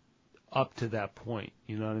up to that point.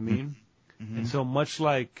 You know what I mean? Mm-hmm. And so much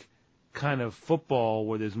like kind of football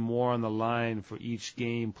where there's more on the line for each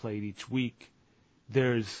game played each week,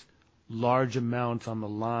 there's large amounts on the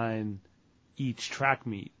line each track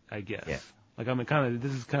meet, I guess. Yeah. Like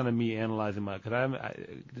this is kind of me analyzing because I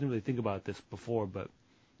didn't really think about this before, but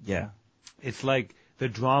yeah, it's like the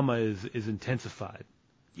drama is intensified.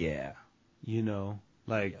 Yeah. You know,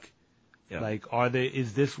 like. Yeah. Like,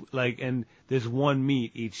 and there's one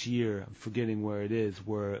meet each year, I'm forgetting where it is,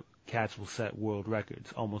 where cats will set world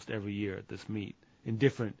records almost every year at this meet in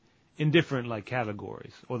different like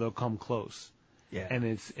categories, or they'll come close. Yeah. And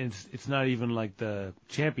it's not even like the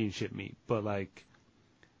championship meet, but like,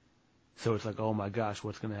 so it's like, oh my gosh,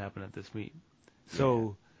 what's going to happen at this meet?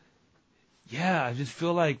 So, yeah, I just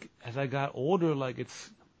feel like as I got older, like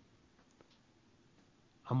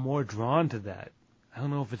I'm more drawn to that. I don't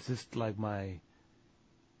know if it's just like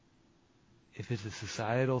if it's a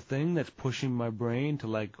societal thing that's pushing my brain to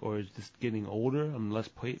like, or it's just getting older, I'm less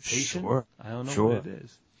patient. Sure. I don't know Sure. what it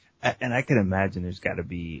is. And I can imagine there's got to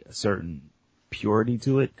be a certain purity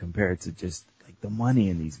to it compared to just like the money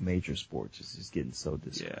in these major sports is just getting so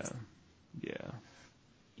disgusting. Yeah.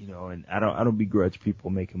 You know, and I don't begrudge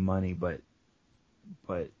people making money, but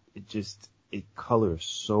it colors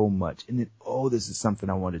so much. And then, this is something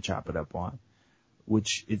I want to chop it up on,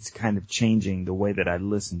 which it's kind of changing the way that I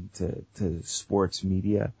listen to sports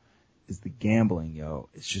media, is the gambling, yo.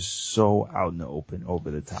 It's just so out in the open, over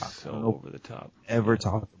the top. So over the top. Ever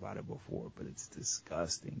talked about it before, but it's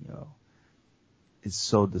disgusting, yo. It's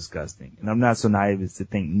so disgusting. And I'm not so naive as to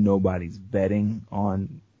think nobody's betting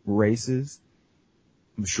on races.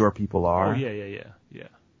 I'm sure people are. Oh, yeah.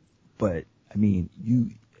 But, I mean,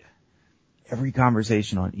 every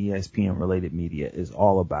conversation on ESPN related media is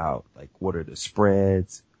all about, like, what are the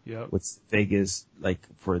spreads? Yep. What's Vegas, like,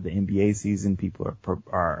 for the NBA season? People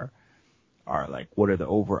are like, what are the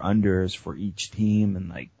over-unders for each team and,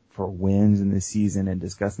 like, for wins in the season, and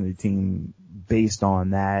discussing the team based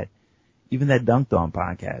on that. Even that Dunked On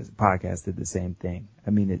podcast did the same thing.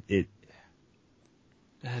 I mean,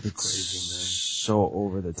 That's it's crazy, man. So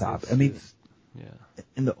over the top. Yeah.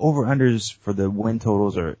 And the over-unders for the win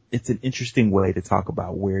totals it's an interesting way to talk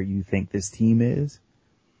about where you think this team is,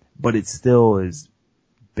 but it still is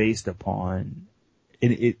based upon,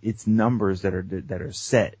 it's numbers that are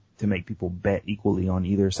set to make people bet equally on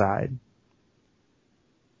either side.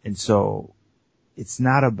 And so it's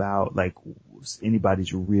not about like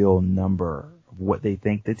anybody's real number of what they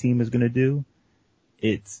think the team is going to do.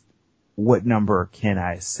 It's what number can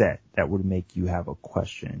I set that would make you have a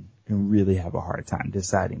question and really have a hard time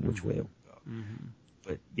deciding which way it will go. Mm-hmm.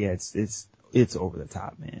 But yeah, it's over the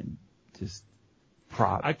top, man. Just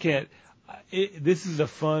prop. I can't. This is a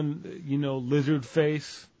fun, lizard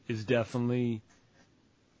face is definitely,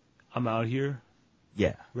 I'm out here.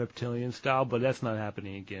 Yeah. Reptilian style, but that's not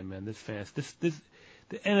happening again, man. The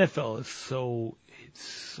NFL is so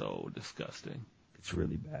disgusting. It's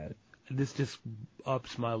really bad. This just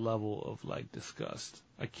ups my level of like disgust.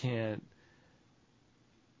 I can't.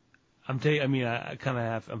 I'm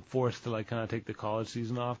forced to like kind of take the college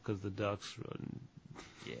season off because the Ducks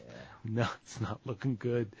no, it's not looking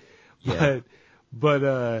good. Yeah.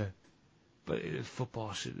 But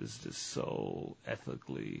football shit is just so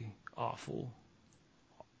ethically awful.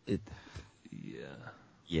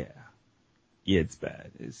 Yeah, it's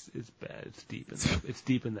bad. It's bad. It's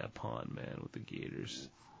deep in that pond, man, with the Gators.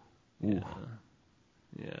 Ooh.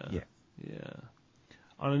 Yeah.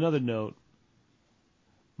 On another note,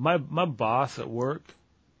 my boss at work,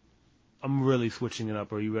 I'm really switching it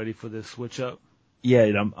up. Are you ready for this switch up?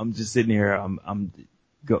 Yeah, I'm just sitting here.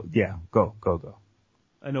 Go.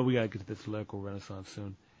 I know we gotta get to this lyrical renaissance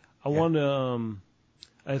soon. I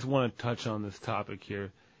just want to touch on this topic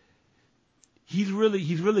here. He's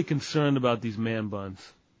really concerned about these man buns.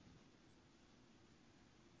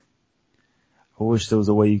 I wish there was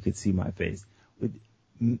a way you could see my face. With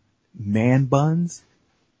man buns?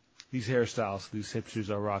 These hairstyles these hipsters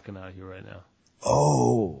are rocking out here right now.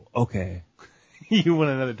 Oh, okay. You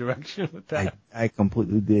went another direction with that? I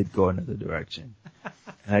completely did go another direction.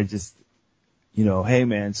 And I just, hey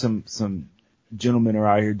man, some gentlemen are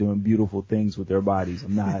out here doing beautiful things with their bodies.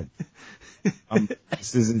 I'm not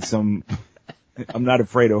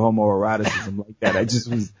afraid of homoeroticism like that. I just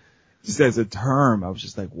as a term, I was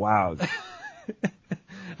just like, wow.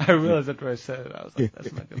 I realized after I said it, I was like,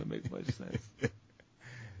 that's not going to make much sense.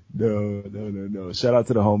 No. Shout out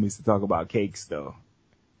to the homies to talk about cakes, though.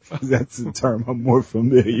 That's a term I'm more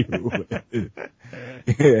familiar with.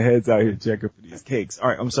 Heads out here checking for these cakes. All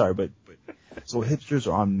right, I'm sorry, but so hipsters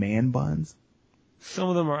are on man buns? Some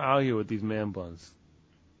of them are out here with these man buns.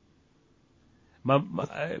 My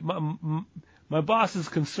boss is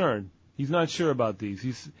concerned. He's not sure about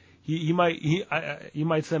these. You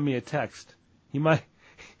might send me a text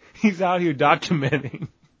He's out here documenting.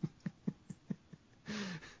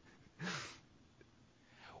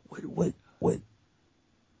 What?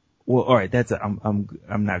 Well, all right. I'm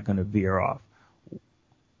not gonna veer off.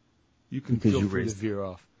 You can feel free to veer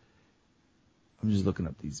off. I'm just looking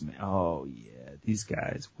up these men. Oh yeah, these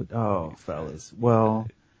guys. Fellas. Well,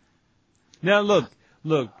 now look.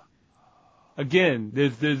 Again,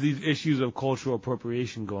 there's these issues of cultural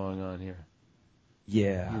appropriation going on here.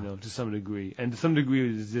 Yeah. You know, to some degree, and to some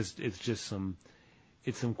degree,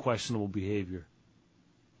 it's some questionable behavior.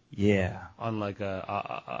 Yeah. On like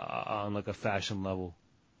a fashion level.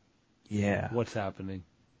 Yeah. What's happening?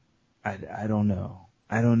 I don't know.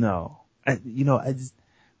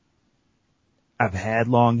 I've had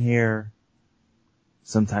long hair.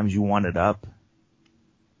 Sometimes you want it up.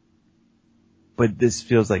 But this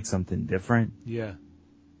feels like something different. Yeah.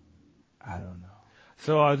 I don't know.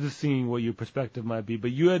 So I was just seeing what your perspective might be,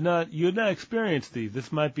 but you had not experienced these.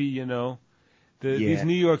 This might be, these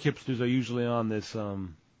New York hipsters are usually on this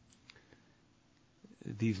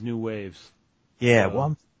these new waves. Yeah,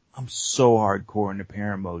 well I'm so hardcore into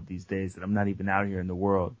parent mode these days that I'm not even out here in the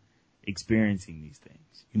world experiencing these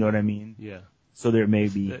things. You know what I mean? Yeah. So there may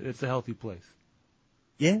be... It's a healthy place.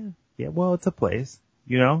 Yeah, well, it's a place,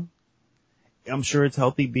 you know? I'm sure it's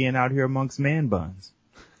healthy being out here amongst man buns.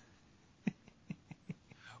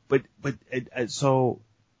 So,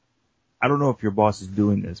 I don't know if your boss is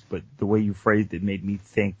doing this, but the way you phrased it made me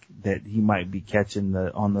think that he might be catching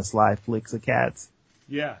on the sly flicks of cats.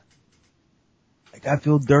 Yeah. Like, I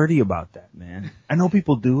feel dirty about that, man. I know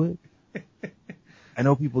people do it.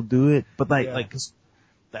 But cause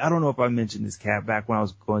I don't know if I mentioned this cat back when I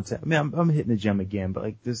was going to, I'm hitting the gym again, but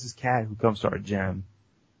like, there's this cat who comes to our gym,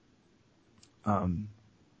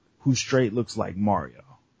 who straight looks like Mario,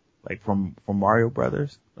 like from Mario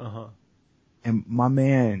Brothers. Uh-huh. And my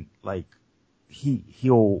man, like,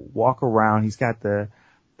 he'll walk around, he's got the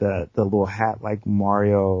little hat like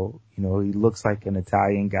Mario, he looks like an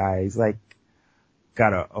Italian guy. He's like,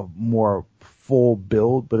 got a more full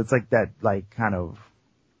build, but it's like that, like, kind of,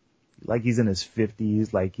 like he's in his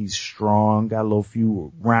 50s, like he's strong, got a little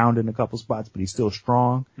few round in a couple spots, but he's still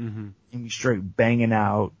strong. Mm-hmm. And he's straight banging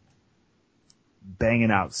out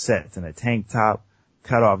sets in a tank top,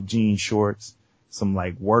 cut off jean shorts, some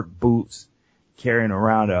like work boots, carrying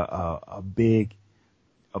around a big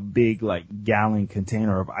like gallon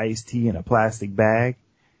container of iced tea in a plastic bag.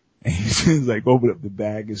 And he's just like open up the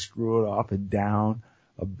bag and screw it off and down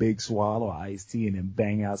a big swallow of iced tea and then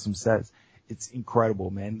bang out some sets. It's incredible,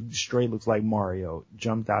 man. Straight looks like Mario.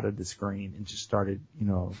 Jumped out of the screen and just started,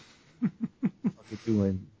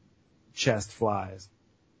 doing chest flies.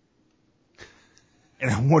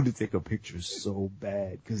 And I wanted to take a picture so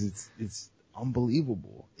bad because it's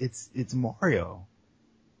unbelievable. It's Mario,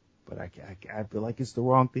 but I feel like it's the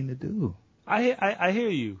wrong thing to do. I hear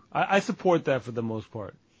you. I support that for the most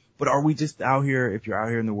part. But are we just out here? If you're out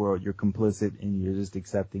here in the world, you're complicit and you're just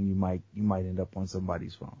accepting you might end up on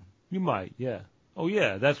somebody's phone. You might, yeah. Oh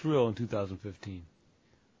yeah, that's real in 2015.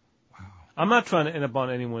 Wow. I'm not trying to end up on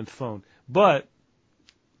anyone's phone, but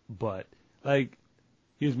like,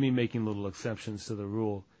 here's me making little exceptions to the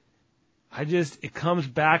rule. It comes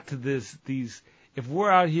back to these, if we're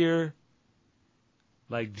out here,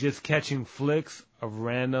 like, just catching flicks of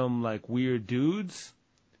random, like, weird dudes,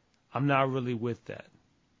 I'm not really with that.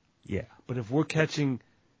 Yeah. But if we're catching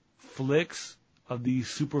flicks of these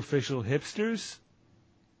superficial hipsters,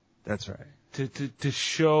 that's right. To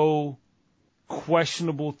show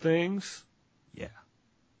questionable things, yeah.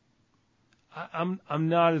 I'm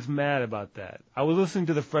not as mad about that. I was listening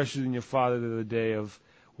to the Fresher Than Your Father the other day of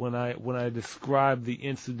when I described the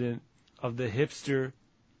incident of the hipster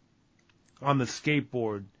on the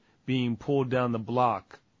skateboard being pulled down the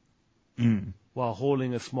block while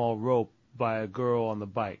holding a small rope by a girl on the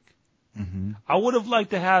bike. Mm-hmm. I would have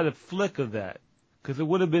liked to have a flick of that because it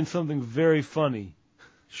would have been something very funny.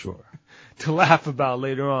 Sure. To laugh about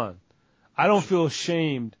later on. I don't feel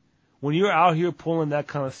ashamed when you're out here pulling that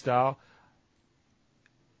kind of style.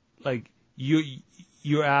 Like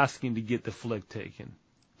you're asking to get the flick taken.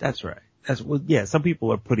 That's right. Some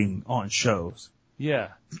people are putting on shows.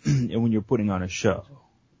 Yeah. And when you're putting on a show,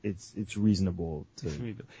 it's reasonable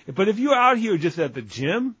to. But if you're out here just at the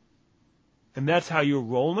gym, and that's how you're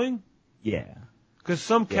rolling. Yeah. Because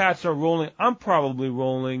some cats are rolling. I'm probably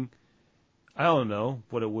rolling. I don't know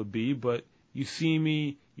what it would be, but you see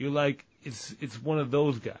me, you're like, it's one of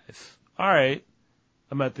those guys. All right,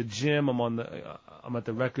 I'm at the gym, I'm at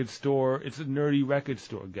the record store. It's a nerdy record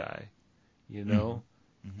store guy,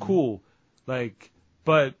 Mm-hmm. Cool. Like,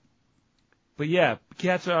 but yeah,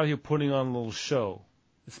 cats are out here putting on a little show.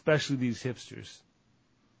 especially these hipsters.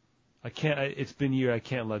 It's been a year. I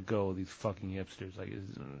can't let go of these fucking hipsters.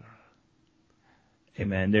 Hey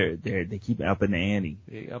man, they keep upping the ante.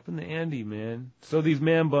 They up in the ante, man. So these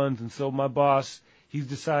man buns, and so my boss, he's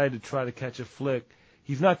decided to try to catch a flick.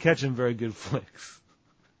 He's not catching very good flicks.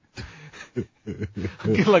 I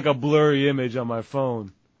get like a blurry image on my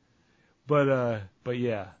phone. But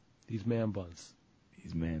yeah, these man buns.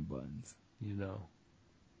 These man buns. You know.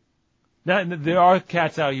 Now, there are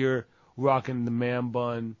cats out here rocking the man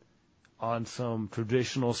bun on some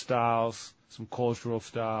traditional styles, some cultural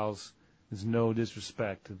styles. There's no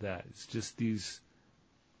disrespect to that. It's just these,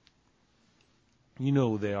 you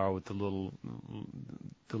know who they are with the little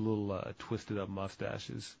twisted up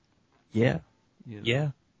mustaches. Yeah. You know?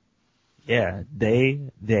 Yeah. Yeah.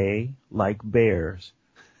 They, like bears,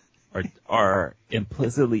 are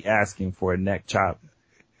implicitly asking for a neck chop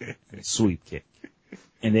sweep kick.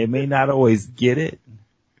 And they may not always get it,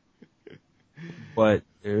 but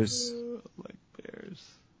there's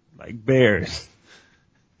like bears.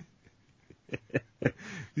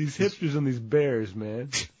 These hipsters and these bears,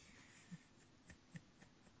 man.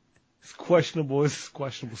 It's questionable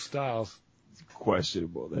styles. It's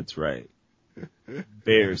questionable, that's right.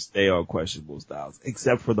 Bears stay on questionable styles.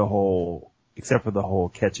 Except for the whole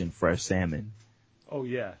catching fresh salmon. Oh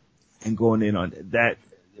yeah. And going in on that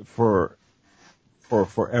for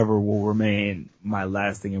forever will remain my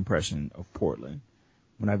lasting impression of Portland.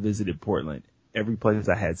 When I visited Portland, every place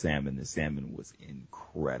I had salmon, the salmon was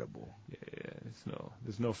incredible. Yeah,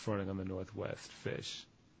 there's no fronting on the Northwest fish.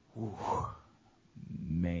 Ooh,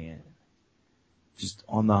 man. Just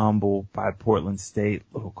on the humble by Portland State,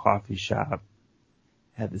 little coffee shop.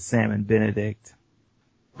 Had the salmon Benedict.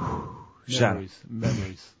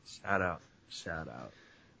 Memories. Shout out.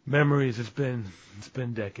 Memories. It's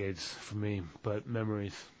been decades for me, but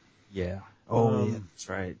memories. Yeah. Oh, yeah.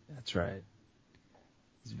 That's right.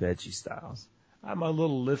 These veggie styles. I have my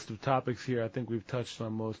little list of topics here. I think we've touched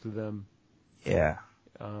on most of them. Yeah.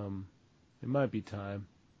 It might be time.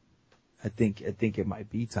 I think it might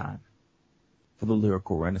be time for the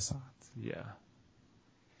lyrical renaissance. Yeah.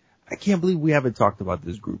 I can't believe we haven't talked about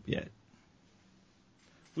this group yet.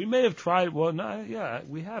 We may have tried. Well, no, yeah,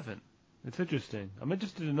 we haven't. It's interesting. I'm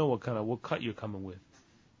interested to know what cut you're coming with.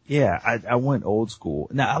 Yeah, I went old school.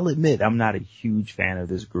 Now, I'll admit I'm not a huge fan of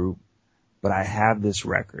this group, but I have this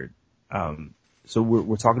record. So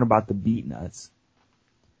we're talking about the Beatnuts.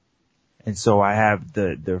 And so I have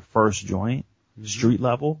their first joint, Street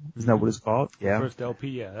Level. Isn't that what it's called? Yeah. The first LP,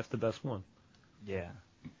 yeah, that's the best one. Yeah.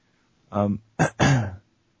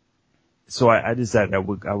 So I decided I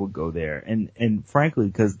would go there. And frankly,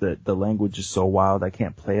 because the language is so wild, I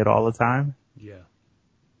can't play it all the time. Yeah.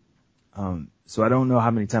 So I don't know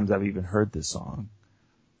how many times I've even heard this song.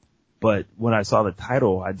 But when I saw the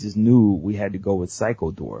title, I just knew we had to go with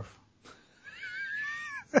Psycho Dwarf.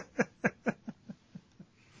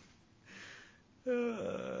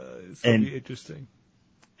 It's gonna be interesting.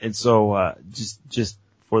 And so, just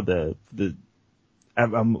for we're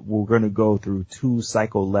gonna go through 2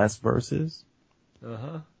 Psycho Les verses.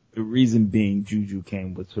 Uh-huh. The reason being Juju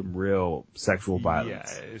came with some real sexual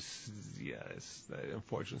violence. It's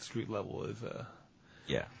unfortunate. Street Level is,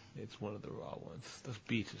 yeah. It's one of the raw ones. Those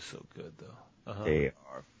beats are so good though. Uh-huh. They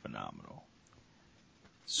are phenomenal.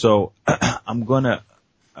 So, I'm gonna,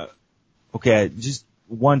 just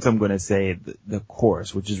once I'm gonna say the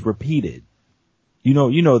chorus, which is repeated. You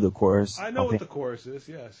know the chorus. I know what the chorus is,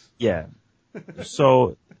 yes. Yeah.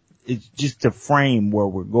 So, it's just to frame where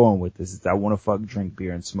we're going with this. Is I want to fuck, drink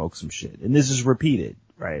beer, and smoke some shit. And this is repeated,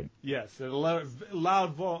 right? Yes, at a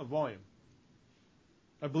loud volume.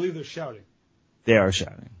 I believe they're shouting. They are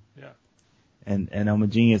shouting. Yeah. And I'm a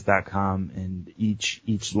genius.com, and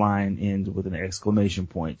each line ends with an exclamation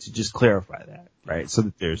point to just clarify that, right? So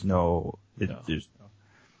that there's no verse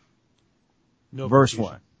confusion.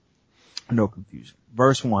 1. No confusion.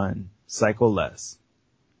 Verse 1, Psycho Les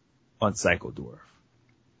on Psycho Dwarf.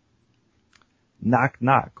 Knock,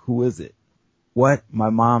 knock, who is it? What? My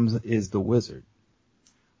mom's is the wizard.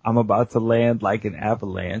 I'm about to land like an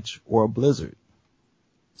avalanche or a blizzard.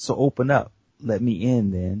 So open up. Let me in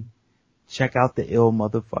then. Check out the ill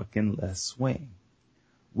motherfucking Les swing.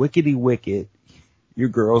 Wickety wicked. Your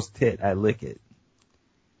girl's tit, I lick it.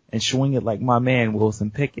 And swing it like my man Wilson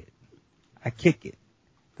Pickett. I kick it.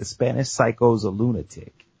 The Spanish psycho's a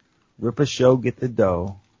lunatic. Rip a show, get the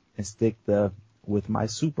dough, and stick with my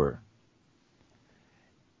super.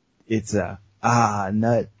 It's a,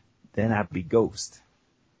 nut, then I be ghost.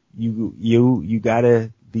 You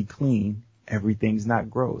gotta be clean. Everything's not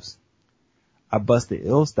gross. I bust the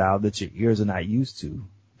ill style that your ears are not used to.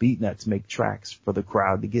 Beatnuts make tracks for the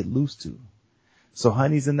crowd to get loose to. So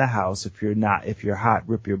honey's in the house. If you're hot,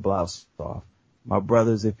 rip your blouse off. My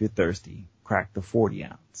brothers, if you're thirsty, crack the 40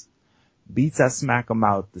 ounce. Beats, I smack 'em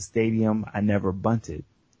out. The stadium, I never bunted.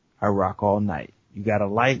 I rock all night. You got a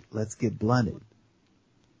light? Let's get blunted.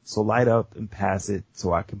 So light up and pass it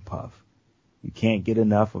so I can puff. You can't get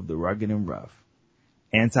enough of the rugged and rough.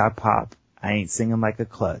 Anti-pop, I ain't singing like a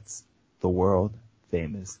klutz. The world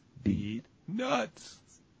famous beat nuts.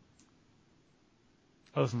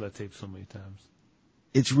 I listened to that tape so many times.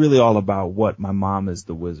 It's really all about what my mom is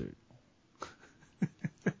the wizard.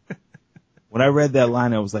 When I read that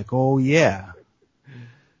line, I was like, oh yeah.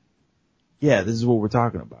 Yeah, this is what we're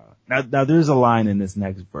talking about. Now there's a line in this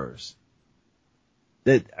next verse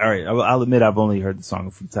that, alright, I'll admit I've only heard the song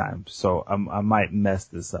a few times, so I might mess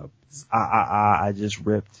this up. I just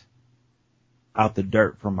ripped out the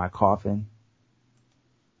dirt from my coffin,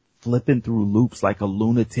 flipping through loops like a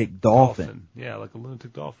lunatic dolphin. Yeah, like a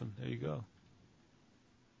lunatic dolphin. There you go.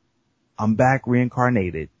 I'm back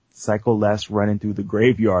reincarnated, psycho less running through the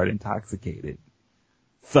graveyard intoxicated.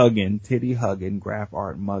 Thuggin', titty huggin', graph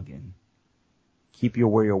art muggin'. Keep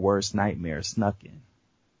your worst nightmare snuck in.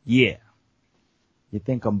 Yeah. You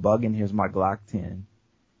think I'm bugging? Here's my Glock 10.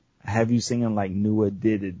 I have you singing like Nua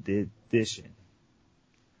did edition.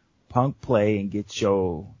 Punk play and get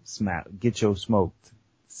your smoked.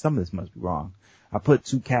 Some of this must be wrong. I put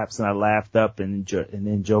 2 caps and I laughed up and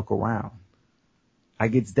then joke around. I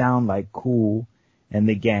gets down like Cool and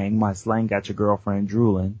the gang. My slang got your girlfriend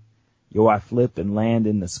drooling. Yo, I flip and land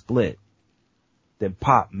in the split. Then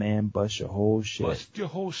pop, man, bust your whole shit. Bust your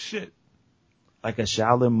whole shit. Like a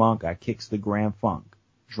Shaolin monk, I kicks the Grand Funk.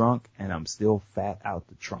 Drunk, and I'm still fat out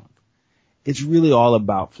the trunk. It's really all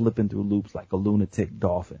about flipping through loops like a lunatic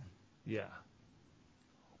dolphin. Yeah.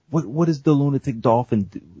 What does the lunatic dolphin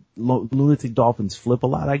do? Lunatic dolphins flip a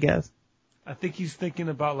lot, I guess? I think he's thinking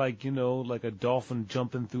about like a dolphin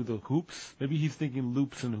jumping through the hoops. Maybe he's thinking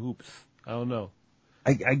loops and hoops. I don't know.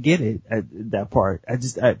 I get it, that part.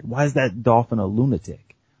 Why is that dolphin a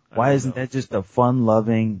lunatic? Why isn't that just a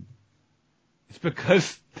fun-loving... It's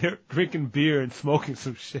because they're drinking beer and smoking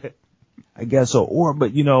some shit. I guess so.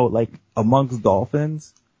 But like amongst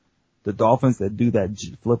dolphins, the dolphins that do that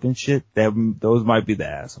flipping shit, those might be the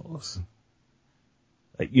assholes.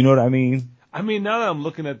 Like, you know what I mean? I mean, now that I'm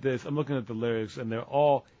looking at this, I'm looking at the lyrics and they're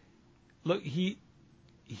all, look, he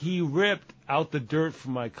ripped out the dirt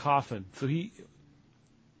from my coffin. So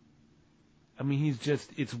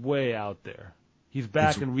it's way out there. He's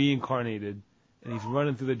back and reincarnated, and he's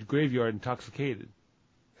running through the graveyard intoxicated.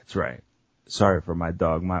 That's right. Sorry for my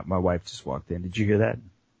dog. My wife just walked in. Did you hear that?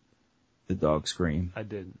 The dog scream. I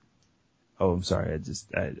didn't. Oh, I'm sorry.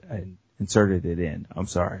 I inserted it in. I'm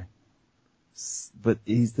sorry. But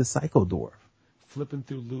he's the psycho dwarf. Flipping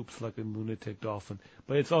through loops like a lunatic dolphin.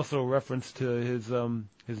 But it's also a reference to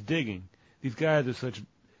his digging. These guys are such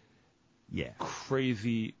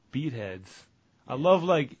crazy beatheads. I love,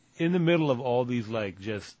 like, in the middle of all these, like,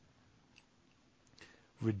 just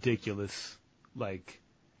ridiculous, like,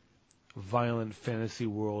 violent fantasy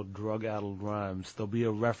world drug-addled rhymes, there'll be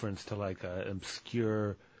a reference to, like, an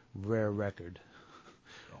obscure, rare record.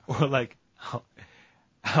 Or, like,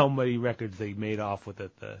 how many records they made off with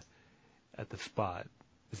at the spot.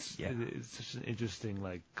 It's such an interesting,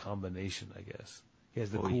 like, combination, I guess. He has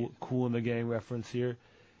the Cool in the Gang reference here.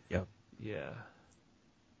 Yep. Yeah.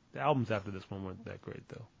 The albums after this one weren't that great,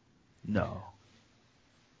 though.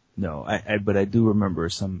 No, but I do remember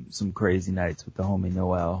some crazy nights with the homie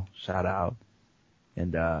Noel, shout out,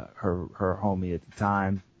 and her homie at the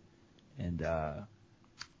time, and a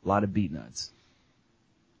lot of Beatnuts.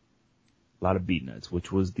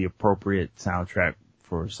 Which was the appropriate soundtrack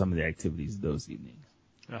for some of the activities those evenings.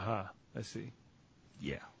 I see.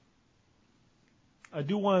 Yeah. I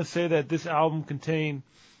do want to say that this album contained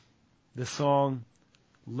the song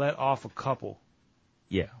Let Off a Couple.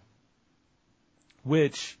 Yeah.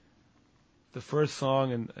 Which, the first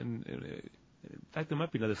song, and in fact there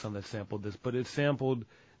might be another song that sampled this, but it sampled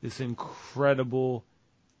this incredible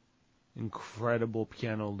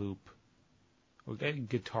piano loop, or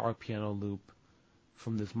guitar piano loop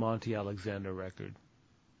from this Monty Alexander record.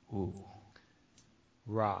 Ooh.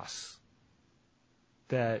 Ross.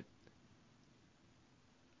 That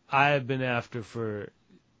I have been after for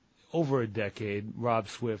over a decade. Rob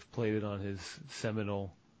Swift played it on his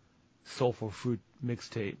seminal Soulful Fruit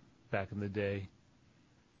mixtape back in the day,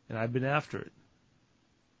 and I've been after it.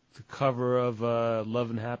 It's a cover of Love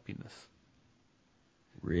and Happiness.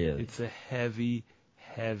 Really? It's a heavy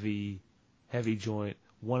joint.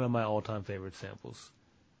 One of my all-time favorite samples.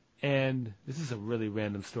 And this is a really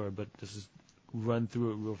random story, but this is run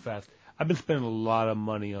through it real fast. I've been spending a lot of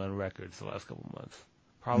money on records the last couple months,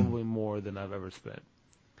 probably more than I've ever spent.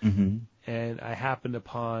 Mm-hmm. And I happened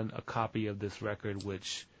upon a copy of this record,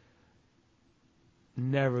 which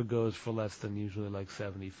never goes for less than usually like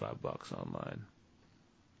 $75 online.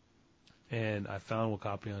 And I found a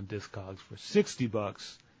copy on Discogs for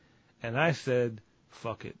 $60, and I said,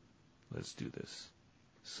 fuck it, let's do this.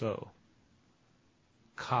 So,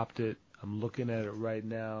 copped it. I'm looking at it right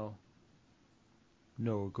now.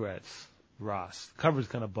 No regrets. Ross. The cover's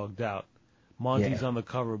kind of bugged out. Monty's on the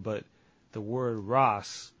cover, but the word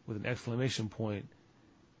Ross with an exclamation point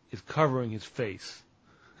is covering his face.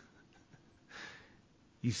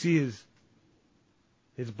 You see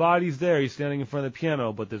his body's there. He's standing in front of the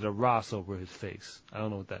piano, but there's a Ross over his face. I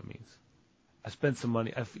don't know what that means. I spent some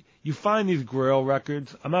money. You find these Grail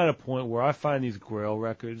records. I'm at a point where I find these Grail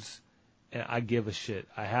records, and I give a shit.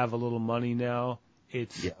 I have a little money now.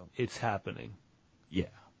 It's happening. Yeah.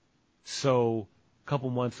 So a couple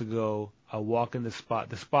months ago, I walk in the Spot.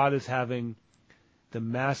 The Spot is having the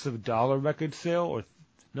massive dollar record sale, it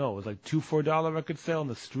was like $2 record sale on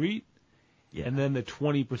the street, and then the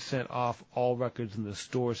 20% off all records in the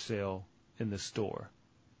store sale in the store.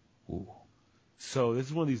 Ooh. So this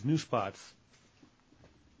is one of these new spots.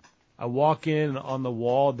 I walk in, and on the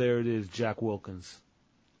wall, there it is, Jack Wilkins.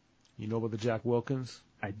 You know about the Jack Wilkins?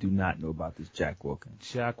 I do not know about this Jack Wilkins.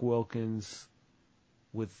 Jack Wilkins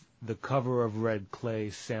with the cover of Red Clay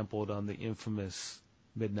sampled on the infamous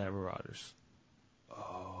Midnight Marauders.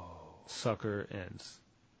 Oh. Sucker Ends.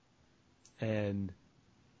 And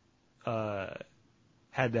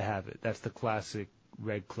had to have it. That's the classic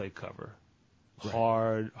Red Clay cover.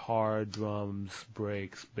 Right. Hard drums,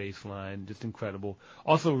 breaks, bass line, just incredible.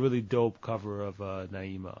 Also a really dope cover of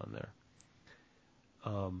Naima on there.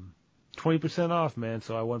 20% off, man,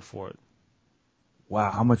 so I went for it.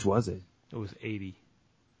 Wow, how much was it? It was $80.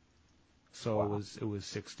 So wow. It was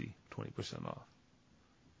 $60, 20% off.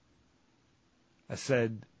 I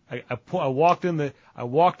said I walked in the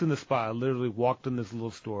Spot. I literally walked in this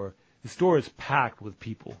little store. The store is packed with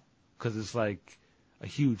people because it's like a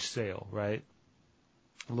huge sale, right?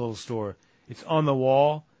 A little store. It's on the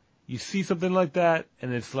wall. You see something like that,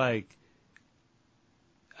 and it's like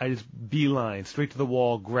I just beeline straight to the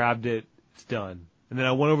wall, grabbed it, it's done. And then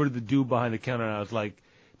I went over to the dude behind the counter, and I was like,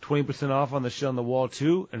 20% off on the shit on the wall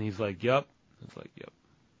too? And he's like, yep. I was like, yep.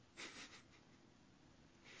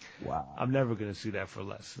 Wow. I'm never going to see that for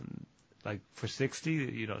less than, like, for 60,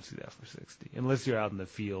 you don't see that for 60. Unless you're out in the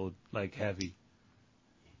field, like, heavy.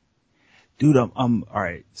 Dude, all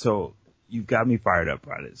right. So you've got me fired up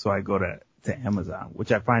about it. So I go to Amazon,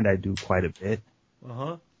 which I find I do quite a bit.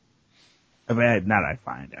 Uh-huh.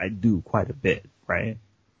 I do quite a bit, right?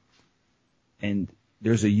 And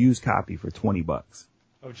there's a used copy for $20.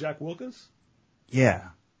 Oh, Jack Wilkins? Yeah.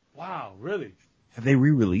 Wow, really? Have they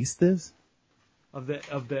re-released this? Of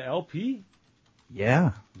the LP?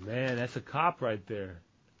 Yeah. Man, that's a cop right there.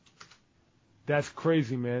 That's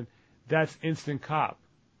crazy, man. That's instant cop.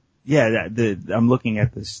 Yeah, I'm looking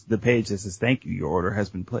at the page that says, thank you, your order has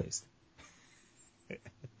been placed.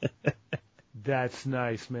 That's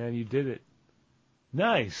nice, man. You did it.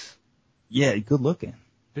 Nice. Yeah, good looking.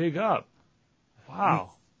 Big up.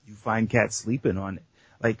 Wow. You find cats sleeping on it.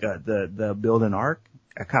 Like, the Build an Ark,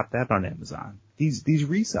 I copped that on Amazon. These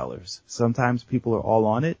resellers, sometimes people are all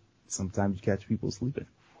on it, sometimes you catch people sleeping.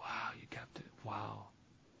 Wow, you kept it. Wow.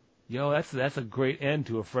 Yo, that's a great end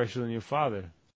to A Fresher Than Your Father.